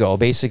weeks ago.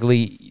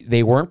 Basically,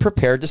 they weren't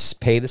prepared to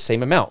pay the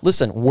same amount.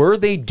 Listen, were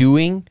they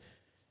doing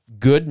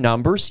good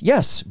numbers?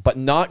 Yes, but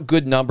not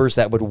good numbers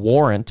that would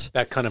warrant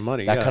that kind of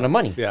money. that kind of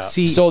money. Yeah.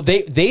 See, So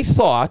they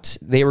thought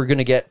they were going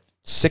to get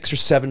 6 or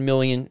 7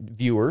 million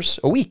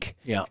viewers a week.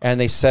 Yeah. And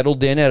they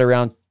settled in at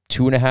around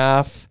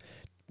 2.5,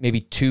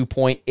 maybe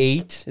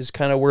 2.8 is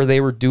kind of where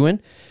they were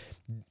doing.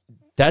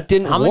 That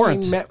didn't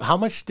warrant. how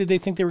much did they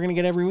think they were going to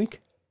get every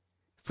week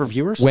for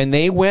viewers? When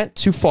they went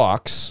to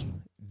Fox,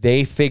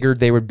 they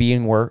figured they would be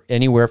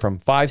anywhere from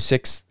 5,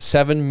 6,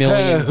 7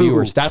 million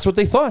viewers. That's what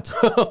they thought.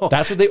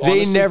 That's what they they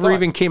honestly never thought.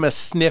 even came a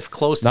sniff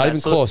close to Not that. even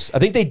So- close. I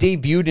think they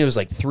debuted and it was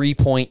like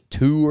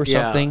 3.2 or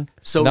something.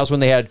 So and that was when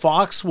they had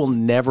Fox will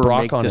never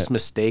Brock make on this it.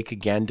 mistake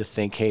again to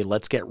think, hey,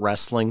 let's get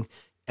wrestling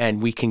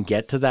and we can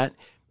get to that.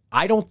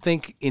 I don't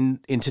think in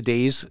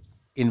today's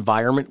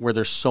environment where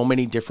there's so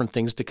many different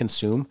things to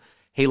consume,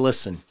 hey,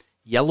 listen,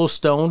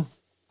 Yellowstone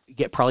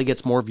probably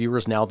gets more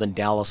viewers now than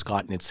Dallas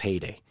got in its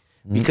heyday.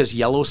 Because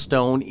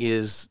Yellowstone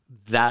is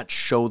that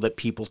show that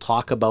people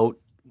talk about.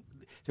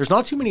 There's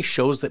not too many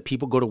shows that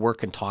people go to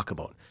work and talk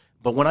about.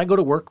 But when I go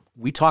to work,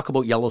 we talk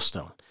about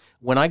Yellowstone.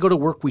 When I go to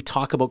work, we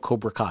talk about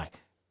Cobra Kai.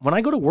 When I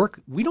go to work,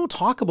 we don't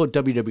talk about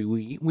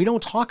WWE. We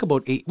don't talk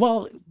about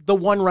the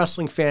one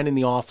wrestling fan in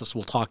the office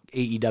will talk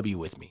AEW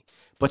with me.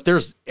 But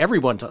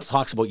everyone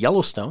talks about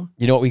Yellowstone.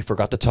 You know what we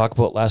forgot to talk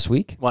about last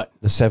week? What?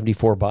 The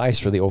 74 buys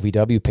for the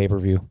OVW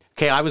pay-per-view.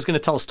 Okay, I was going to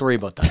tell a story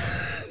about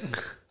that.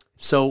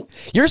 So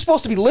You're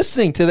supposed to be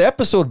listening to the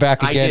episode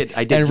back again.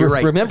 I did. And You're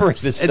right. remembering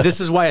this stuff. This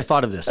is why I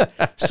thought of this.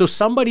 So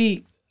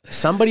somebody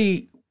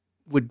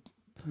would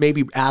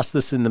maybe ask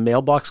this in the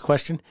mailbox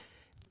question.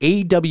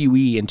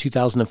 AWE in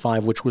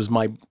 2005, which was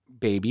my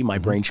baby, my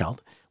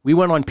brainchild, we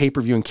went on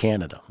pay-per-view in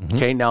Canada.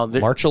 Okay, now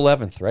March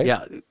 11th, right?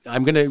 yeah,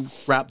 I'm going to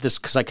wrap this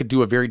because I could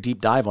do a very deep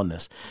dive on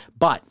this.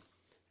 But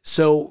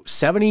so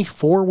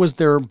 74 was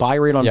their buy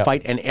rate on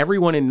Fight, and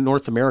everyone in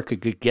North America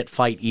could get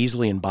Fight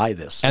easily and buy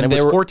this. And it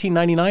was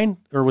 $14.99,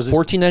 or was it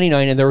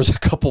 $14.99, and there was a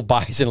couple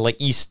buys in like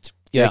East,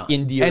 like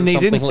India, and or they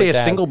something didn't say like a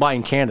that. single buy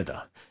in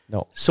Canada.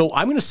 No. So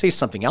I'm going to say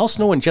something. Al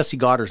Snow and Jesse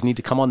Goddard need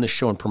to come on this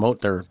show and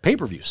promote their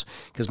pay-per-views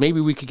because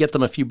maybe we could get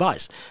them a few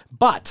buys.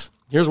 But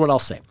here's what I'll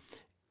say.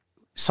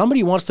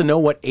 Somebody wants to know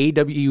what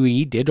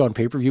AWE did on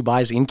pay-per-view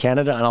buys in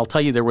Canada, and I'll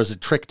tell you there was a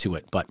trick to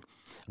it. But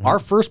our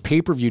first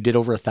pay-per-view did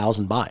over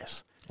 1,000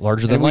 buys.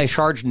 Larger And than we life.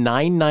 charged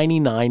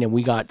 $9.99 and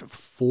we got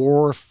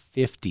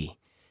 $4.50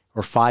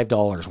 or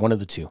 $5, one of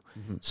the two.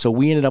 So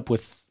we ended up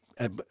with,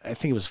 I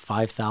think it was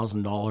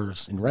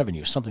 $5,000 in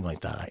revenue, something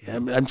like that.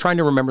 I'm trying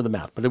to remember the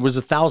math, but it was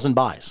 1,000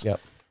 buys. Yep.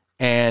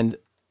 And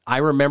I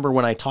remember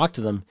when I talked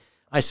to them,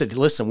 I said,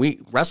 listen,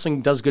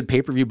 wrestling does good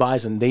pay-per-view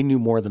buys, and they knew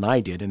more than I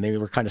did. And they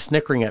were kind of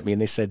snickering at me,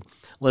 and they said,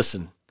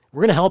 listen,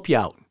 we're going to help you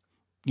out.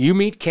 You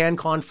meet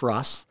CanCon for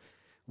us,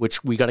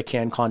 which we got a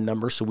CanCon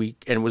number, and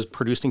it was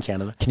produced in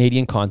Canada.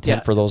 Canadian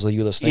content for those of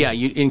you listening. Yeah,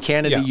 in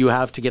Canada, you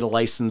have to get a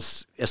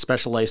license, a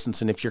special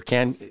license, and if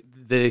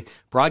the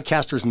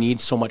broadcasters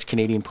need so much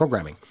Canadian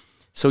programming.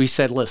 So he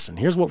said, listen,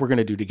 here's what we're going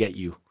to do to get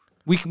you.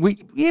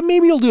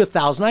 Maybe you'll do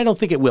 1,000. I don't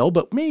think it will,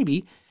 but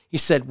maybe. He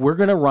said, we're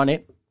going to run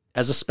it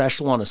as a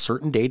special on a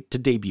certain date to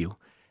debut.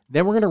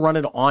 Then we're going to run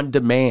it on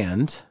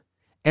demand,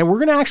 and we're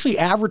going to actually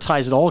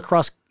advertise it all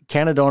across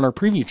Canada on our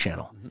preview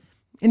channel.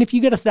 And if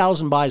you get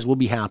 1,000 buys, we'll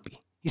be happy.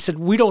 He said,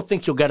 we don't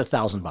think you'll get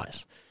 1,000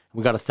 buys.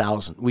 We got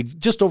 1,000. We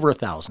just over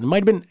 1,000. It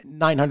might have been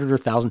 900 or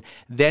 1,000.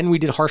 Then we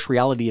did Harsh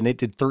Reality, and it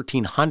did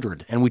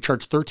 1,300, and we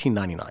charged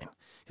 $13.99 because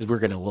we were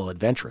getting a little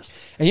adventurous.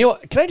 And you know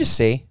what? Can I just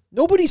say,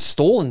 nobody's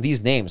stolen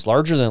these names.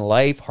 Larger Than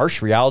Life,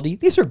 Harsh Reality.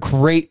 These are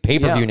great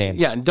pay-per-view names.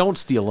 Yeah, and don't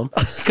steal them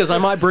because I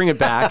might bring it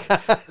back.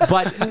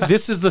 But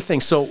this is the thing.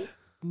 So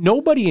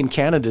nobody in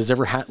Canada has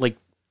ever had, like,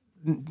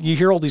 you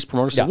hear all these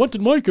promoters say, what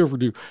did Mike ever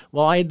do?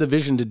 Well, I had the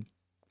vision to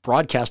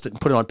broadcast it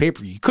and put it on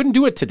pay-per-view. You couldn't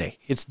do it today.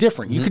 It's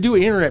different. You could do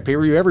an internet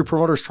pay-per-view. Every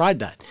promoter's tried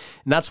that.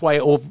 And that's why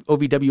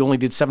OVW only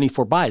did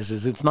 74 buys,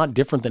 is it's not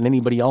different than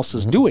anybody else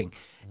is doing.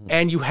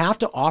 And you have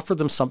to offer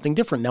them something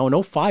different. Now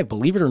in 05,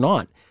 believe it or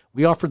not,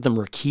 We offered them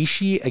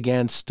Rikishi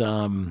against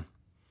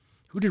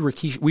who did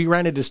Rikishi? We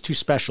ran it as 2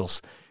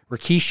 specials.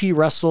 Rikishi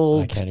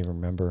wrestled. I can't even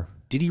remember.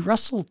 Did he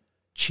wrestle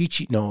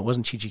Chi-Chi? No, it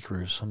wasn't Chi-Chi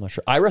Cruz. I'm not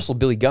sure. I wrestled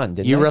Billy Gunn,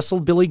 didn't I? You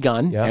wrestled Billy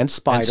Gunn Yeah. and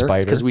Spider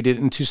And because we did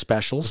it in 2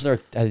 specials.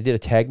 Wasn't there, I did a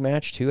tag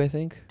match too, I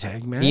think.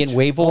 Tag match. Ian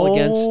Wavell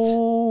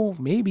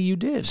against maybe you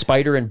did.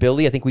 Spider and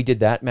Billy. I think we did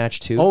that match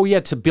too. Oh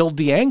yeah, to build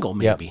the angle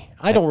maybe. Yeah.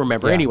 I don't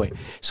remember. Yeah. Anyway,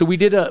 so we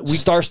did a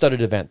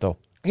star-studded event though.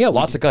 Yeah,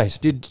 lots of guys.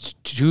 Did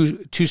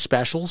two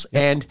specials,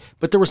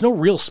 but there was no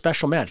real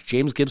special match.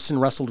 James Gibson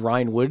wrestled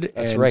Ryan Wood.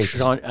 That's and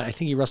right. I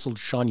think he wrestled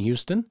Sean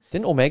Houston.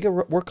 Didn't Omega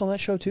work on that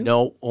show too?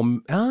 No,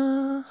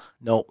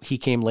 no, he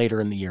came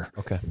later in the year.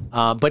 Okay.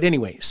 But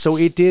anyway, so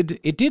it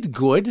did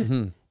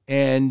good,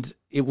 and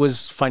it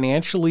was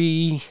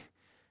financially.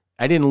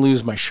 I didn't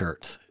lose my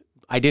shirt.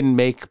 I didn't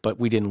make, but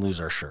we didn't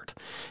lose our shirt.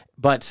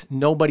 But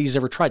nobody's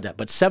ever tried that.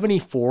 But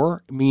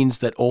 74 means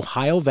that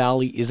Ohio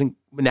Valley isn't,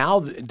 now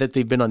that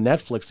they've been on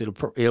Netflix,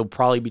 it'll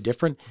probably be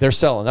different. They're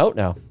selling out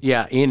now.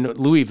 Yeah, in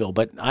Louisville.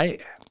 But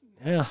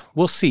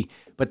we'll see.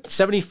 But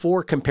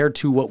 74 compared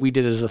to what we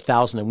did as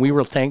 1,000, and we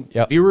were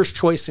Viewers'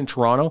 Choice in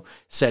Toronto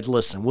said,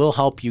 listen, we'll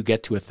help you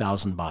get to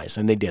 1,000 buys,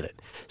 and they did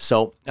it.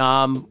 So,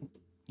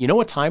 you know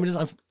what time it is?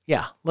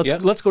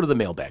 Let's go to the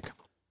mailbag.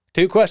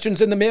 2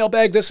 questions in the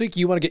mailbag this week.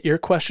 You want to get your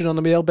question on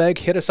the mailbag?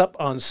 Hit us up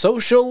on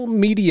social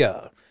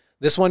media.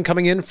 This one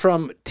coming in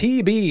from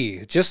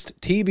TB, just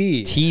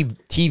TB.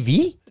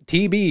 TV?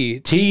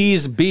 TB.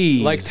 T's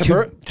B. Like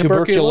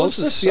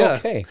tuberculosis? Yeah.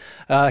 Okay.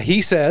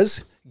 He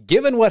says,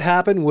 given what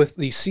happened with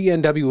the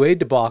CNWA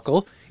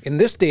debacle, in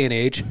this day and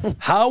age,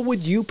 how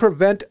would you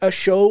prevent a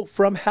show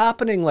from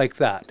happening like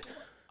that?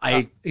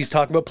 He's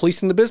talking about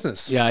policing the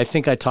business. Yeah, I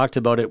think I talked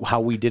about it, how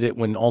we did it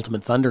when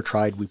Ultimate Thunder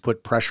tried. We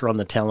put pressure on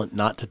the talent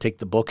not to take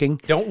the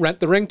booking. Don't rent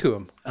the ring to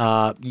him.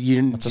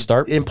 That's a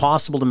start.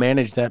 Impossible to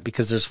manage that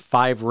because there's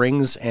 5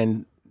 rings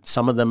and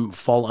some of them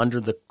fall under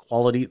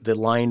the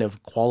line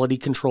of quality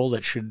control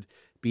that should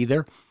be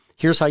there.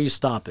 Here's how you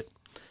stop it.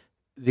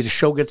 The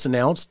show gets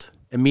announced,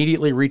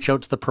 immediately reach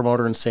out to the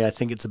promoter and say, I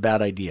think it's a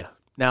bad idea.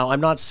 Now,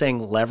 I'm not saying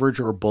leverage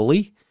or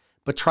bully,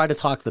 but try to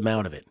talk them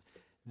out of it.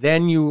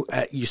 Then you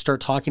start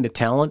talking to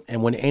talent,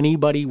 and when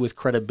anybody with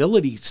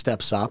credibility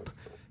steps up,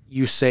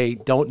 you say,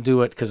 don't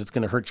do it because it's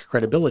going to hurt your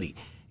credibility.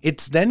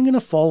 It's then going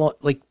to fall,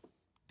 like,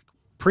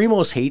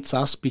 Primos hates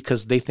us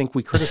because they think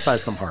we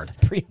criticize them hard.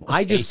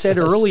 I just said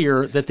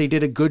earlier that they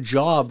did a good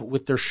job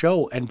with their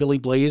show, and Billy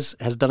Blaze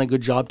has done a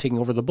good job taking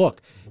over the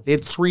book. They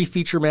had 3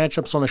 feature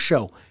matchups on a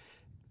show.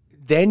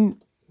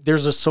 Then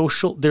there's a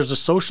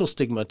social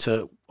stigma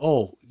to,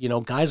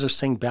 guys are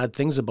saying bad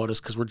things about us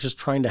because we're just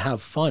trying to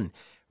have fun.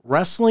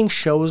 Wrestling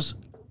shows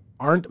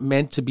aren't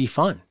meant to be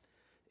fun.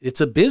 It's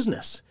a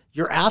business.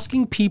 You're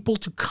asking people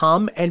to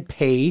come and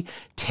pay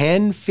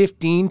 $10,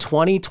 $15,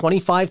 $20, $25,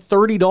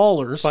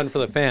 $30. Fun for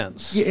the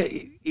fans.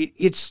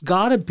 It's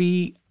got to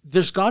be,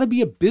 there's got to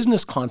be a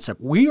business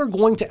concept. We are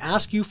going to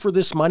ask you for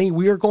this money.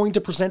 We are going to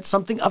present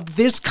something of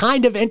this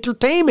kind of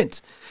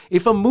entertainment.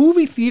 If a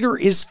movie theater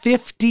is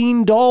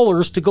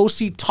 $15 to go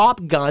see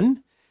Top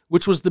Gun,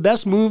 which was the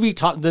best movie,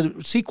 the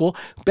sequel,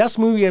 best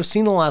movie I've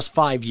seen in the last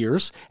 5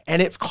 years, and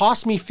it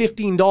cost me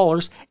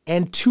 $15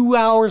 and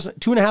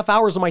 2.5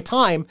 hours of my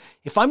time.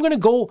 If I'm going to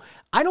go,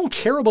 I don't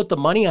care about the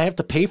money I have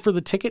to pay for the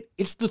ticket.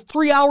 It's the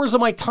 3 hours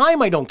of my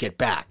time I don't get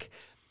back.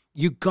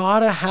 You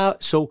gotta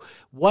have, so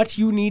what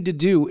you need to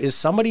do is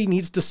somebody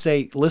needs to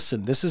say,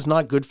 listen, this is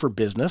not good for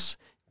business.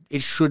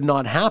 It should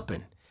not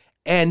happen.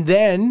 And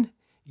then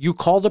you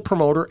call the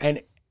promoter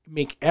and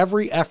make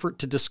every effort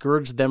to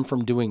discourage them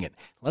from doing it.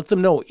 Let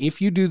them know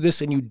if you do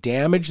this and you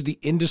damage the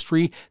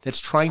industry that's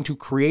trying to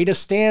create a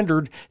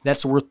standard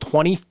that's worth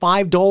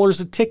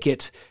 $25 a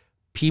ticket,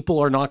 people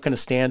are not going to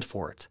stand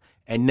for it.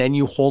 And then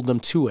you hold them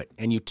to it.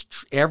 And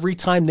every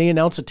time they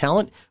announce a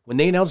talent, when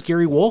they announce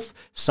Gary Wolf,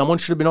 someone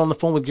should have been on the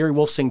phone with Gary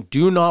Wolf saying,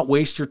 do not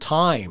waste your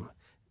time.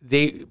 Do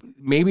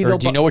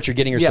you know what you're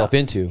getting yourself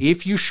into?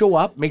 If you show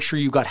up, make sure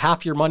you got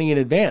half your money in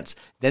advance.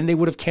 Then they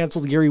would have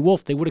canceled Gary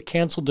Wolf. They would have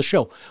canceled the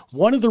show.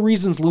 One of the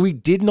reasons Louis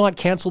did not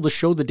cancel the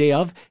show the day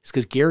of is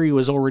because Gary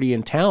was already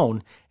in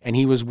town and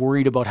he was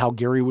worried about how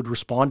Gary would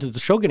respond to the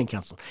show getting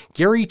canceled.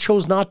 Gary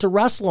chose not to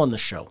wrestle on the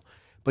show,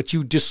 but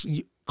you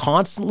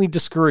constantly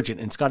discourage it.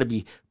 And it's got to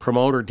be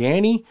promoter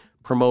Danny,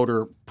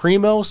 promoter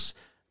Primos,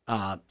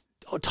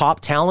 top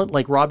talent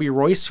like Robbie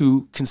Royce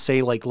who can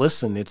say like,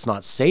 listen, it's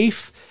not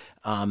safe.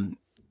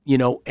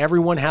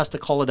 Everyone has to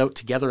call it out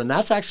together. And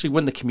that's actually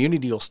when the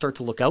community will start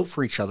to look out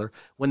for each other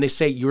when they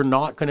say you're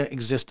not going to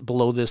exist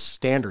below this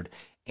standard.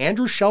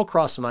 Andrew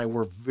Shellcross and I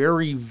were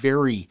very,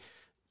 very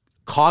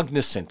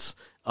cognizant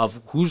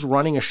of who's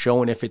running a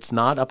show. And if it's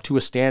not up to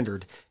a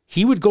standard,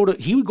 he would go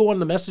on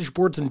the message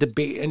boards and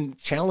debate and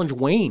challenge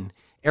Wayne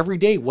every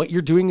day, what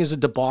you're doing is a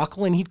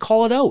debacle, and he'd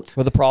call it out.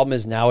 Well, the problem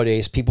is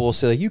nowadays people will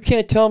say, like, you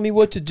can't tell me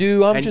what to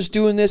do. I'm just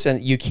doing this.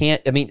 And you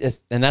can't, I mean,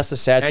 and that's the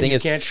sad thing you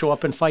is can't show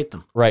up and fight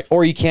them. right.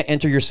 Or you can't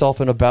enter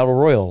yourself in a battle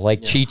royal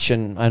like Cheech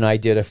and I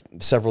did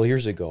several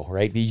years ago,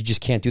 right? But you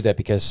just can't do that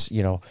because,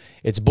 you know,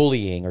 it's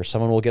bullying or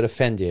someone will get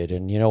offended.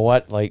 And you know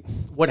what? Like,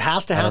 what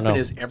has to happen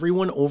is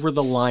everyone over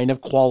the line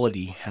of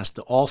quality has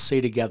to all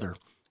say together,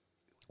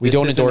 we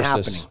don't endorse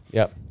happening. this.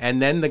 Yep.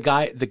 And then the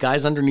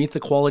guys underneath the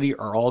quality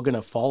are all going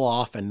to fall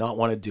off and not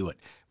want to do it.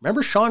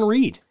 Remember Sean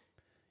Reed?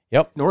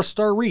 Yep. North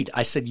Star Reed.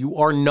 I said, you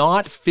are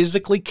not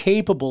physically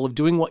capable of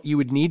doing what you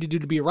would need to do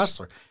to be a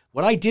wrestler.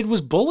 What I did was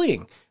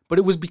bullying, but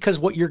it was because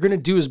what you're going to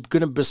do is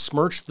going to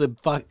besmirch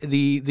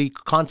the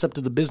concept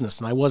of the business,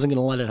 and I wasn't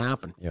going to let it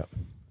happen. Yep.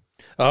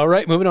 All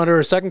right, moving on to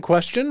our second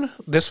question.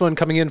 This one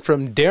coming in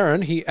from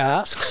Darren. He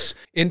asks,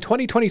 in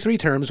 2023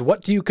 terms,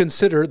 what do you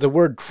consider the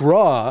word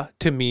draw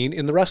to mean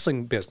in the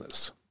wrestling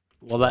business?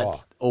 Well,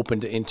 that's open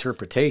to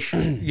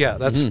interpretation. Yeah,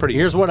 that's pretty.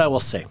 Here's what I will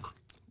say.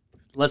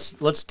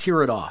 Let's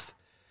tear it off.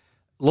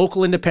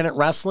 Local independent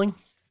wrestling,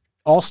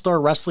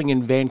 All-Star Wrestling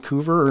in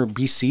Vancouver or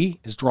BC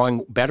is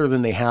drawing better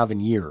than they have in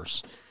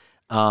years.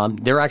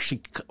 They're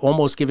actually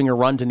almost giving a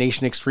run to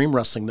Nation Extreme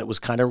Wrestling that was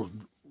kind of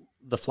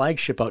the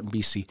flagship out in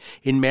BC.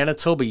 In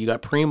Manitoba, you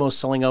got Primo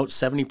selling out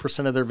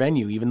 70% of their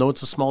venue, even though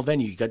it's a small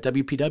venue. You got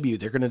WPW.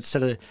 They're going to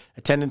set an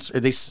attendance,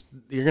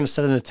 you're going to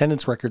set an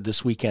attendance record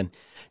this weekend,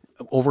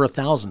 over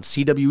 1,000.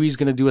 CWE is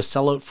going to do a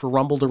sellout for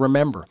Rumble to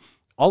Remember.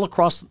 All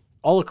across,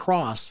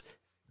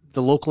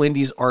 the local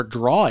indies are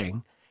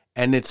drawing,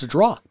 and it's a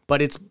draw,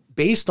 but it's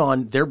based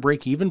on their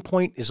break-even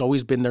point has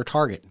always been their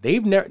target.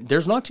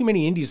 There's not too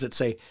many indies that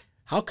say,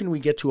 how can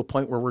we get to a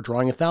point where we're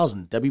drawing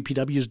 1,000?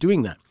 WPW is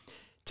doing that.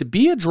 To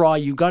be a draw,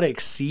 you got to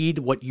exceed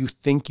what you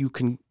think you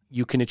can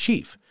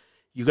achieve.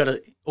 You got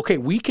to, okay,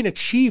 we can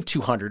achieve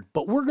 200,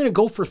 but we're going to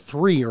go for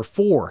 3 or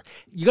 4.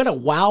 You got to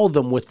wow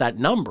them with that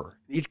number.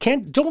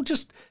 Don't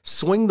just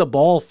swing the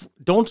ball.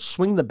 Don't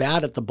swing the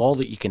bat at the ball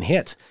that you can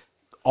hit.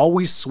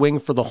 Always swing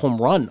for the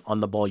home run on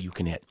the ball you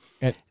can hit.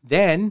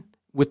 Then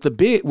with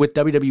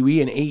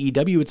WWE and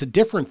AEW, it's a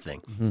different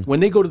thing. Mm-hmm. When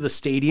they go to the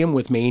stadium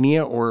with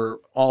Mania or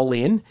All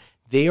In,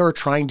 they are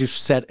trying to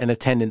set an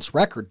attendance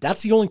record.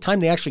 That's the only time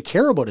they actually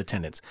care about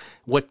attendance.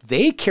 What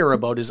they care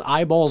about is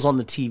eyeballs on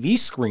the TV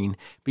screen,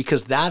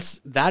 because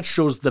that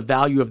shows the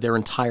value of their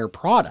entire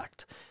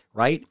product,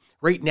 right?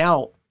 Right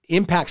now,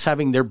 Impact's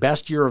having their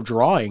best year of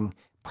drawing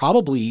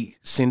probably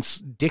since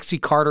Dixie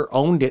Carter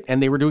owned it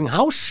and they were doing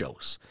house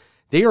shows.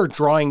 They are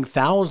drawing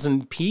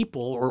 1,000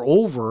 people or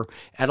over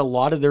at a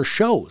lot of their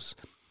shows.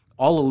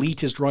 All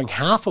Elite is drawing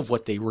half of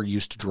what they were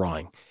used to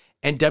drawing.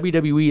 And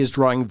WWE is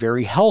drawing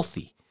very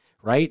healthy,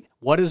 right?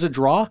 What is a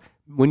draw?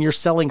 When you're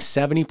selling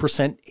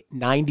 70%,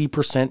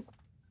 90%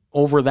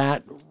 over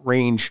that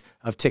range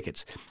of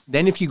tickets.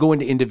 Then if you go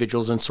into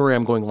individuals, and sorry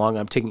I'm going long,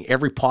 I'm taking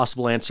every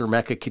possible answer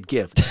Mecca could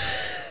give.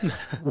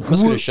 I'm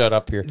just going to shut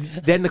up here.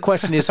 Then the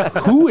question is,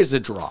 who is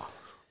a draw?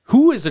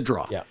 Who is a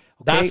draw? Yeah.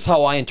 Okay? That's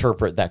how I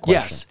interpret that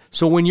question. Yes.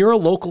 So when you're a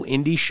local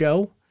indie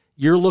show,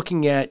 you're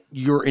looking at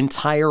your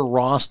entire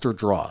roster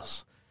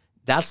draws.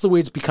 That's the way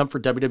it's become for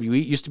WWE.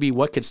 It used to be,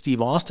 what could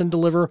Steve Austin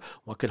deliver?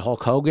 What could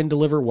Hulk Hogan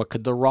deliver? What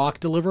could The Rock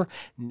deliver?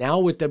 Now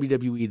with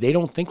WWE, they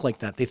don't think like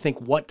that. They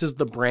think, what does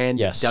the brand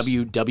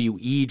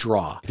WWE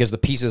draw? Because the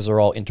pieces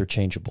are all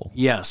interchangeable.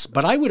 Yes.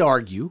 But I would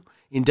argue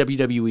in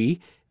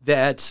WWE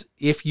that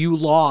if you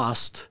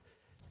lost...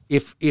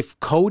 If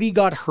Cody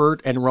got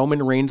hurt and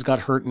Roman Reigns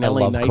got hurt in LA I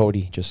love Knight,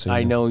 Cody, just so you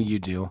I know. know you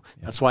do.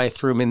 Yeah. That's why I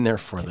threw him in there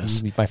for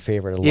this. He's my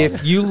favorite. I love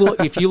If him.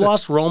 if you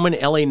lost Roman,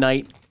 LA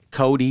Knight,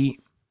 Cody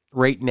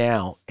right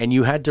now, and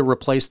you had to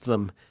replace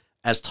them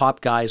as top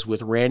guys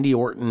with Randy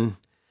Orton,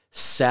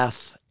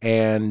 Seth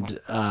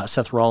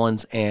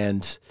Rollins,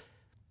 and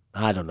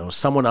I don't know,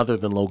 someone other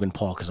than Logan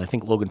Paul, because I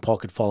think Logan Paul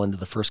could fall into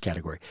the first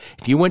category.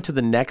 If you went to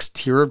the next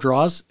tier of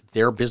draws,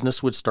 their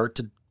business would start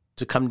to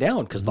come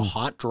down, because the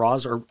hot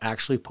draws are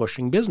actually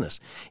pushing business.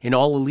 In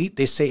All Elite,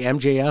 they say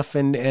MJF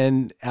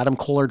and Adam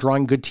Cole are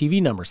drawing good TV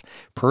numbers.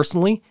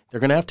 Personally, they're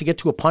going to have to get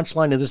to a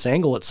punchline of this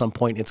angle at some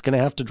point. It's going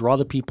to have to draw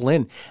the people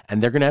in,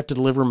 and they're going to have to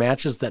deliver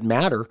matches that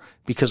matter,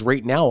 because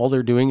right now all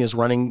they're doing is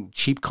running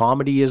cheap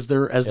comedy as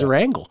their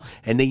angle.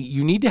 And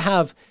you need to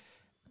have,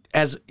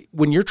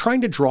 when you're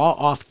trying to draw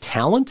off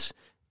talent,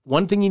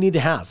 one thing you need to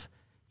have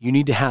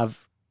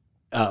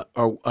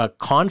a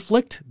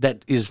conflict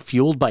that is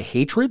fueled by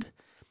hatred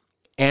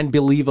and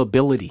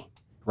believability,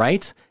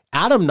 right?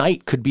 Adam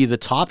Knight could be the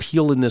top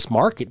heel in this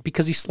market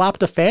because he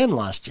slapped a fan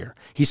last year.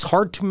 He's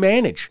hard to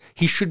manage.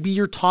 He should be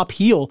your top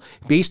heel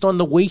based on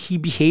the way he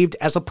behaved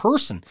as a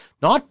person,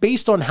 not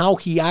based on how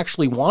he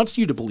actually wants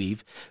you to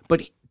believe,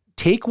 but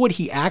take what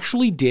he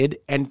actually did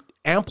and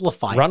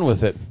amplify it. Run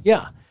with it.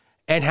 Yeah.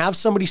 And have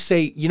somebody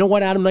say, you know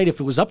what, Adam Knight, if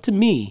it was up to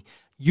me,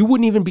 you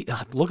wouldn't even be,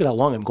 look at how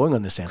long I'm going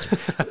on this answer.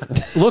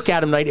 Look,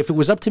 Adam Knight, if it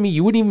was up to me,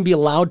 you wouldn't even be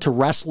allowed to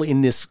wrestle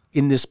in this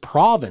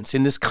province,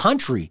 in this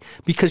country,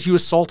 because you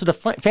assaulted a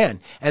fan.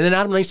 And then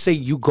Adam Knight say,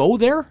 you go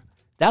there?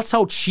 That's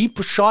how cheap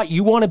a shot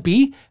you want to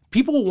be?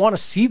 People want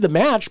to see the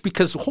match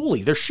because,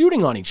 holy, they're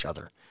shooting on each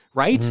other,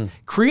 right?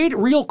 Create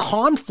real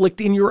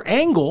conflict in your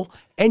angle,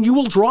 and you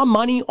will draw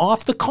money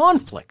off the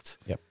conflict.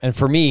 Yep. And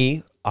for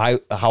me,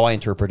 how I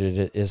interpreted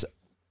it is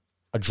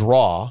a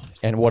draw.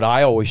 And what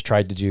I always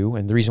tried to do,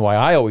 and the reason why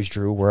I always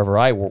drew wherever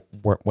I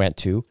went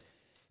to,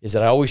 is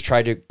that I always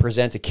tried to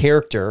present a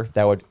character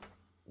that would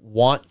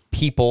want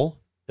people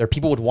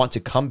would want to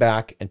come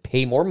back and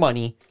pay more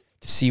money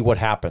to see what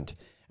happened.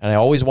 And I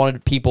always wanted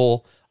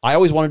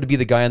to be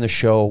the guy on the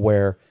show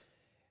where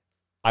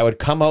I would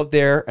come out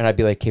there and I'd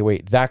be like, okay,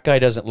 wait, that guy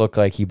doesn't look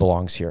like he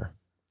belongs here.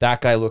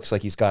 That guy looks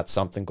like he's got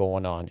something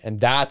going on.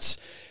 And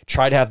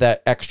try to have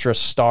that extra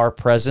star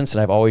presence.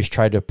 And I've always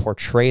tried to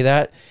portray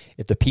that.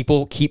 If the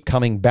people keep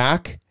coming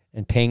back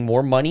and paying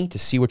more money to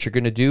see what you're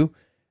going to do,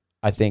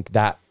 I think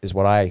that is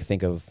what I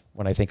think of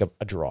when I think of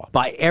a draw.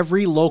 By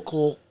every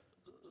local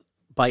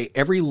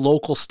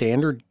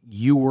standard,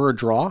 you were a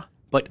draw,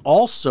 but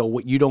also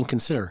what you don't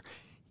consider.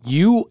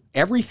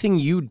 Everything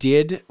you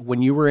did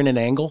when you were in an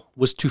angle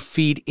was to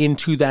feed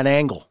into that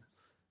angle.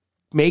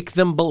 Make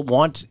them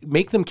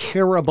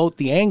care about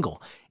the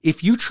angle.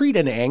 If you treat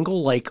an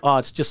angle like, oh,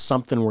 it's just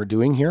something we're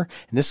doing here,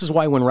 and this is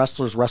why when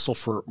wrestlers wrestle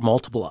for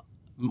multiple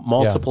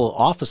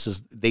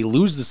offices, they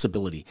lose this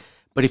ability.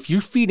 But if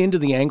you feed into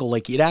the angle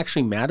like it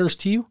actually matters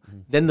to you,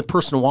 then the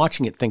person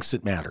watching it thinks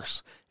it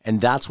matters. And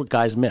that's what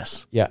guys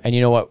miss. Yeah, and you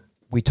know what?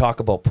 We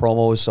talk about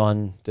promos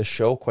on this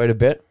show quite a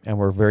bit, and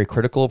we're very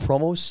critical of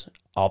promos.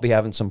 I'll be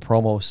having some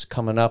promos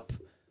coming up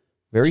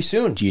very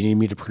soon. Do you need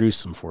me to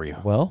produce them for you?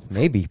 Well,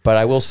 maybe. But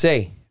I will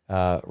say,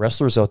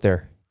 wrestlers out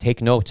there,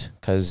 take note,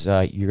 because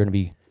you're going to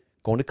be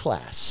going to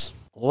class.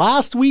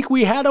 Last week,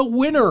 we had a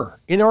winner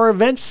in our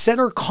Event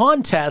Center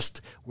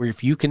contest, where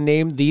if you can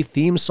name the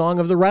theme song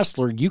of the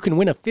wrestler, you can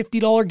win a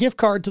 $50 gift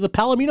card to the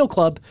Palomino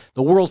Club,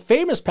 the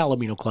world-famous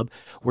Palomino Club,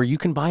 where you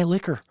can buy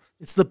liquor.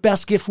 It's the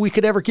best gift we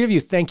could ever give you.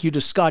 Thank you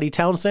to Scotty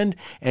Townsend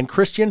and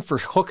Christian for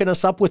hooking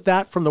us up with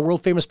that from the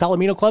world-famous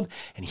Palomino Club.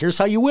 And here's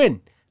how you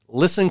win.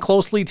 Listen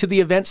closely to the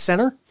Event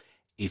Center.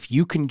 If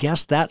you can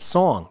guess that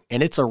song,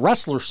 and it's a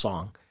wrestler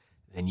song,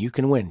 then you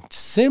can win.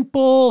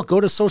 Simple.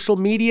 Go to social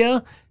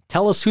media.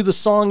 Tell us who the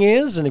song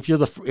is, and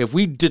if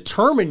we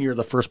determine you're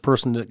the first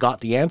person that got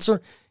the answer,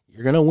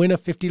 you're going to win a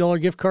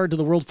 $50 gift card to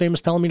the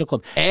world-famous Palomino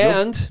Club.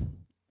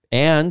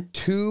 And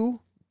 2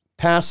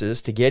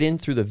 passes to get in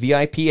through the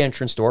VIP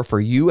entrance door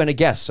for you and a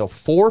guest. So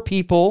 4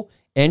 people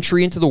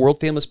entry into the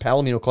world-famous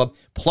Palomino Club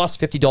plus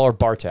 $50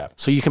 bar tab.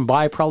 So you can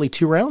buy probably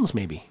 2 rounds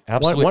maybe.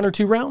 Absolutely. One or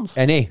 2 rounds.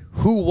 And hey,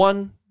 who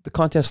won the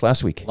contest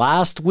last week?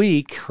 Last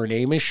week, her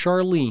name is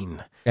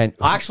Charlene. And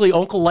actually,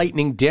 Uncle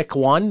Lightning Dick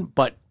won,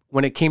 but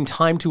when it came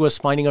time to us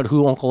finding out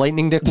who Uncle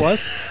Lightning Dick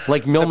was,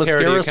 like Mil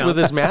Mascaras with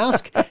his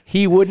mask,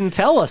 he wouldn't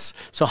tell us.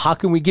 So how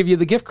can we give you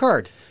the gift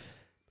card?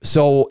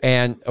 So,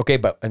 and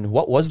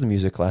what was the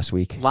music last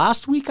week?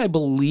 Last week, I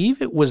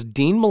believe it was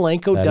Dean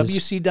Malenko,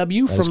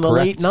 WCW from the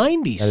late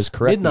 90s. That is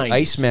correct. Mid-90s.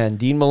 Iceman,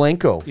 Dean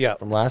Malenko. Yeah.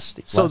 From last.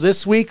 So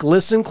this week,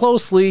 listen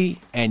closely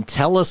and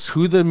tell us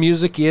who the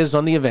music is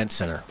on the Event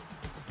Center.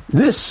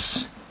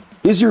 This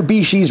is your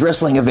BeezSheez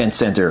Wrestling Event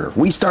Center.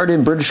 We start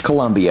in British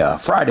Columbia.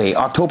 Friday,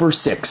 October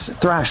 6th,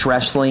 Thrash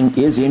Wrestling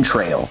is in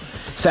Trail.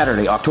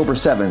 Saturday, October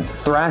 7th,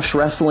 Thrash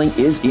Wrestling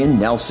is in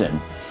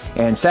Nelson.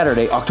 And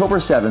Saturday, October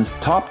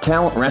 7th, Top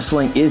Talent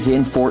Wrestling is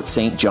in Fort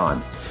St.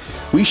 John.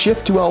 We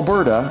shift to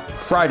Alberta.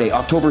 Friday,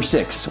 October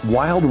 6th,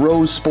 Wild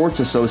Rose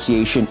Sports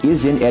Association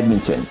is in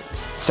Edmonton.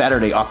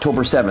 Saturday,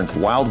 October 7th,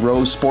 Wild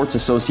Rose Sports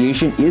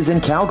Association is in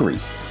Calgary.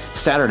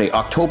 Saturday,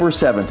 October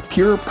 7th,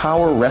 Pure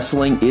Power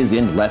Wrestling is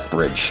in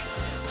Lethbridge.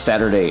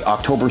 Saturday,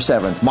 October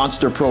 7th,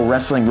 Monster Pro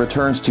Wrestling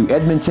returns to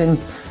Edmonton.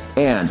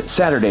 And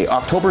Saturday,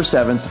 October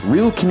 7th,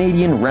 Real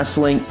Canadian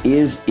Wrestling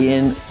is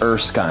in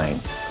Erskine.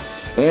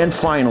 And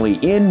finally,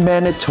 in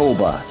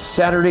Manitoba,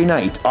 Saturday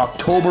night,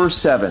 October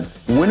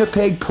 7th,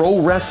 Winnipeg Pro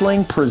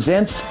Wrestling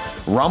presents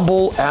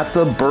Rumble at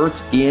the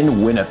Burt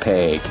in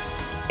Winnipeg.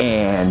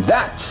 And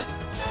that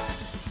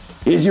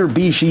is your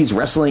BeezSheez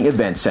Wrestling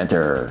Event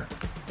Center.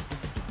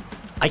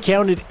 I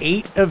counted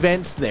 8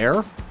 events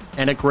there,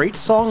 and a great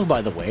song,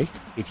 by the way.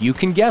 If you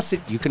can guess it,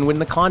 you can win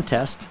the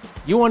contest.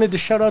 You wanted to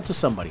shout out to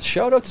somebody.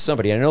 Shout out to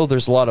somebody. I know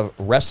there's a lot of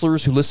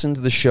wrestlers who listen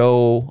to the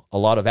show, a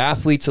lot of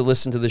athletes who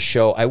listen to the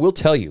show. I will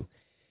tell you,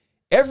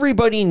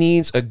 everybody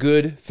needs a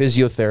good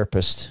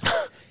physiotherapist.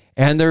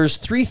 And there's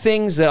 3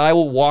 things that I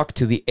will walk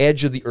to the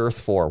edge of the earth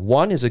for.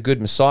 1 is a good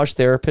massage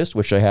therapist,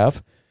 which I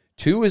have.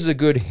 2 is a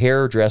good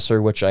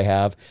hairdresser, which I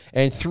have.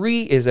 And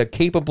 3 is a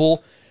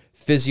capable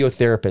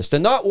physiotherapist.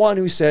 And not one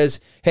who says,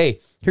 hey,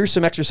 here's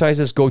some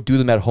exercises, go do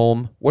them at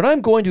home. When I'm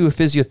going to a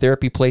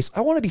physiotherapy place, I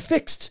want to be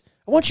fixed.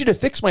 I want you to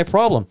fix my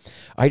problem.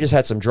 I just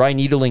had some dry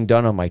needling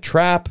done on my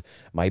trap,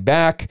 my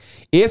back.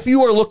 If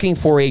you are looking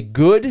for a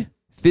good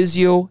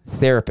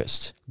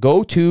physiotherapist,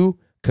 go to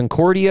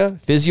Concordia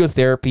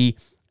Physiotherapy,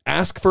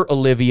 ask for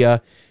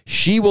Olivia.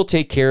 She will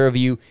take care of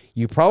you.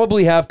 You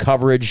probably have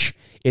coverage.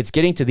 It's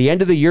getting to the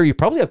end of the year. You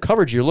probably have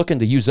coverage you're looking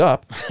to use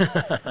up.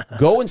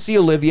 Go and see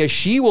Olivia.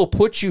 She will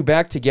put you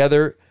back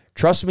together.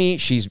 Trust me,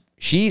 she's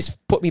she's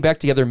put me back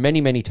together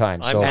many, many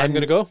times. So I'm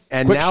going to go.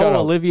 And Quick now shout out.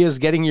 Olivia's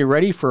getting you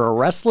ready for a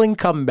wrestling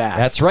comeback.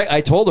 that's right. I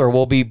told her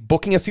we'll be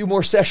booking a few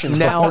more sessions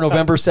Now- before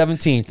November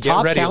 17th.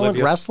 Top ready, Talent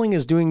Olivia. Wrestling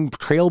is doing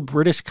Trail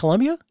British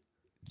Columbia?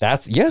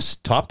 Yes,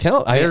 Top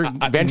Talent. They're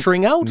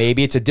venturing out?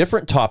 Maybe it's a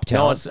different Top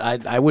No, Talent.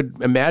 I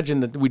would imagine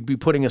that we'd be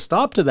putting a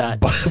stop to that.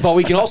 But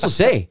we can also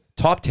say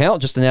Top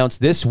Talent just announced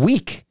this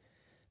week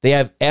they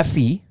have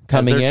Effie As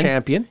coming their in,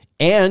 champion.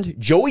 and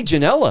Joey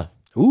Janela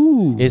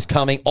is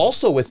coming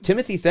also with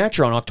Timothy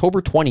Thatcher on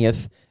October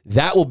 20th.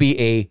 That will be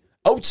a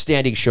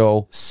outstanding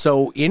show.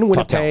 So in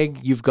Winnipeg,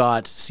 you've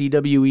got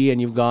CWE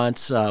and you've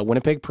got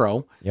Winnipeg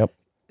Pro. Yep.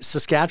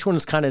 Saskatchewan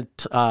is kind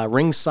of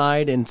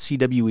ringside and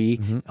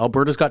CWE.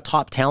 Alberta's got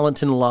Top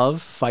Talent and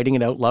Love, fighting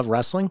it out, Love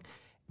Wrestling.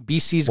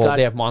 BC's Well, got...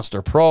 they have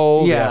Monster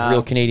Pro. They have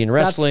Real Canadian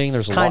Wrestling.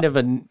 That's There's kind a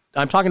lot. of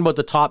I'm talking about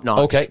the top notch.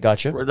 Okay,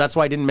 gotcha. That's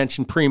why I didn't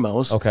mention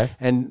Primos. Okay.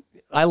 And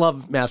I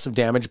love Massive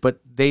Damage, but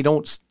they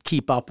don't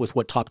keep up with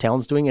what Top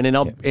Talent's doing. And in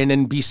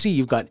BC,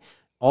 you've got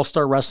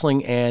All-Star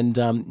Wrestling and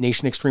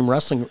Nation Extreme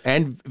Wrestling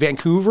and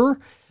Vancouver.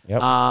 Yep.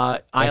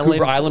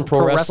 Vancouver Island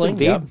Pro Wrestling.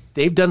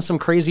 They've done some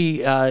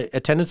crazy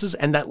attendances,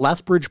 and that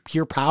Lethbridge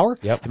Pure Power.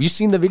 Yep. Have you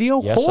seen the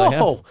video? Yes, I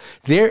have.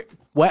 They're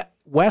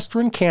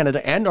Western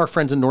Canada and our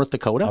friends in North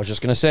Dakota. I was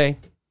just going to say.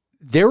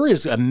 There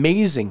is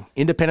amazing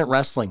independent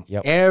wrestling.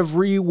 Yep.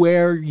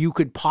 Everywhere you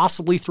could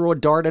possibly throw a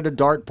dart at a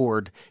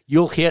dartboard,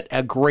 you'll hit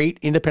a great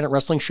independent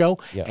wrestling show.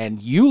 Yep. And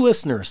you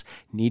listeners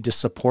need to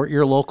support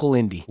your local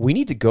indie. We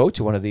need to go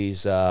to one of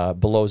these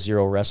below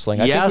zero wrestling.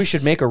 I think we Yes.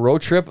 should make a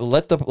road trip.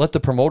 Let the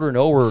promoter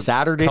know we're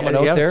Saturday, coming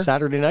out there.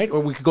 Saturday night, or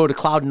we could go to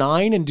Cloud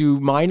 9 and do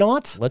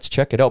Minot. Let's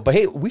check it out. But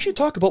hey, we should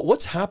talk about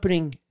what's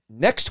happening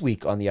next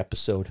week on the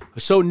episode.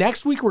 So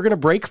next week we're going to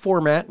break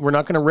format. We're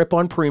not going to rip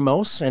on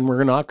Primos, and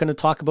we're not going to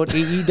talk about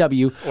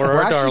AEW Or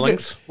our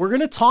darlings. We're going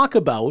to talk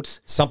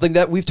about Something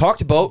that we've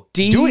talked about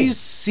doing.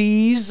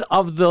 DCs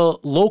of the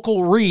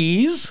local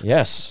Rees.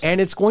 Yes. And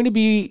it's going to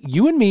be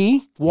you and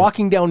me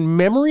walking down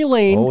memory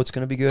lane. Oh, it's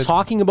going to be good.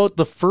 Talking about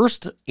the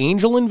first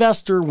angel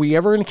investor we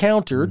ever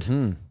encountered,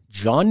 Mm-hmm.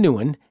 John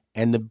Nguyen,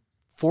 and the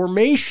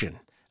formation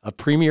of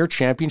Premier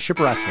Championship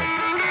Wrestling.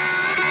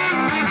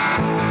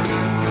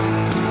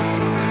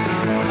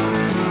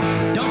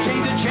 Don't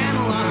change the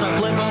channel, I'll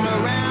flip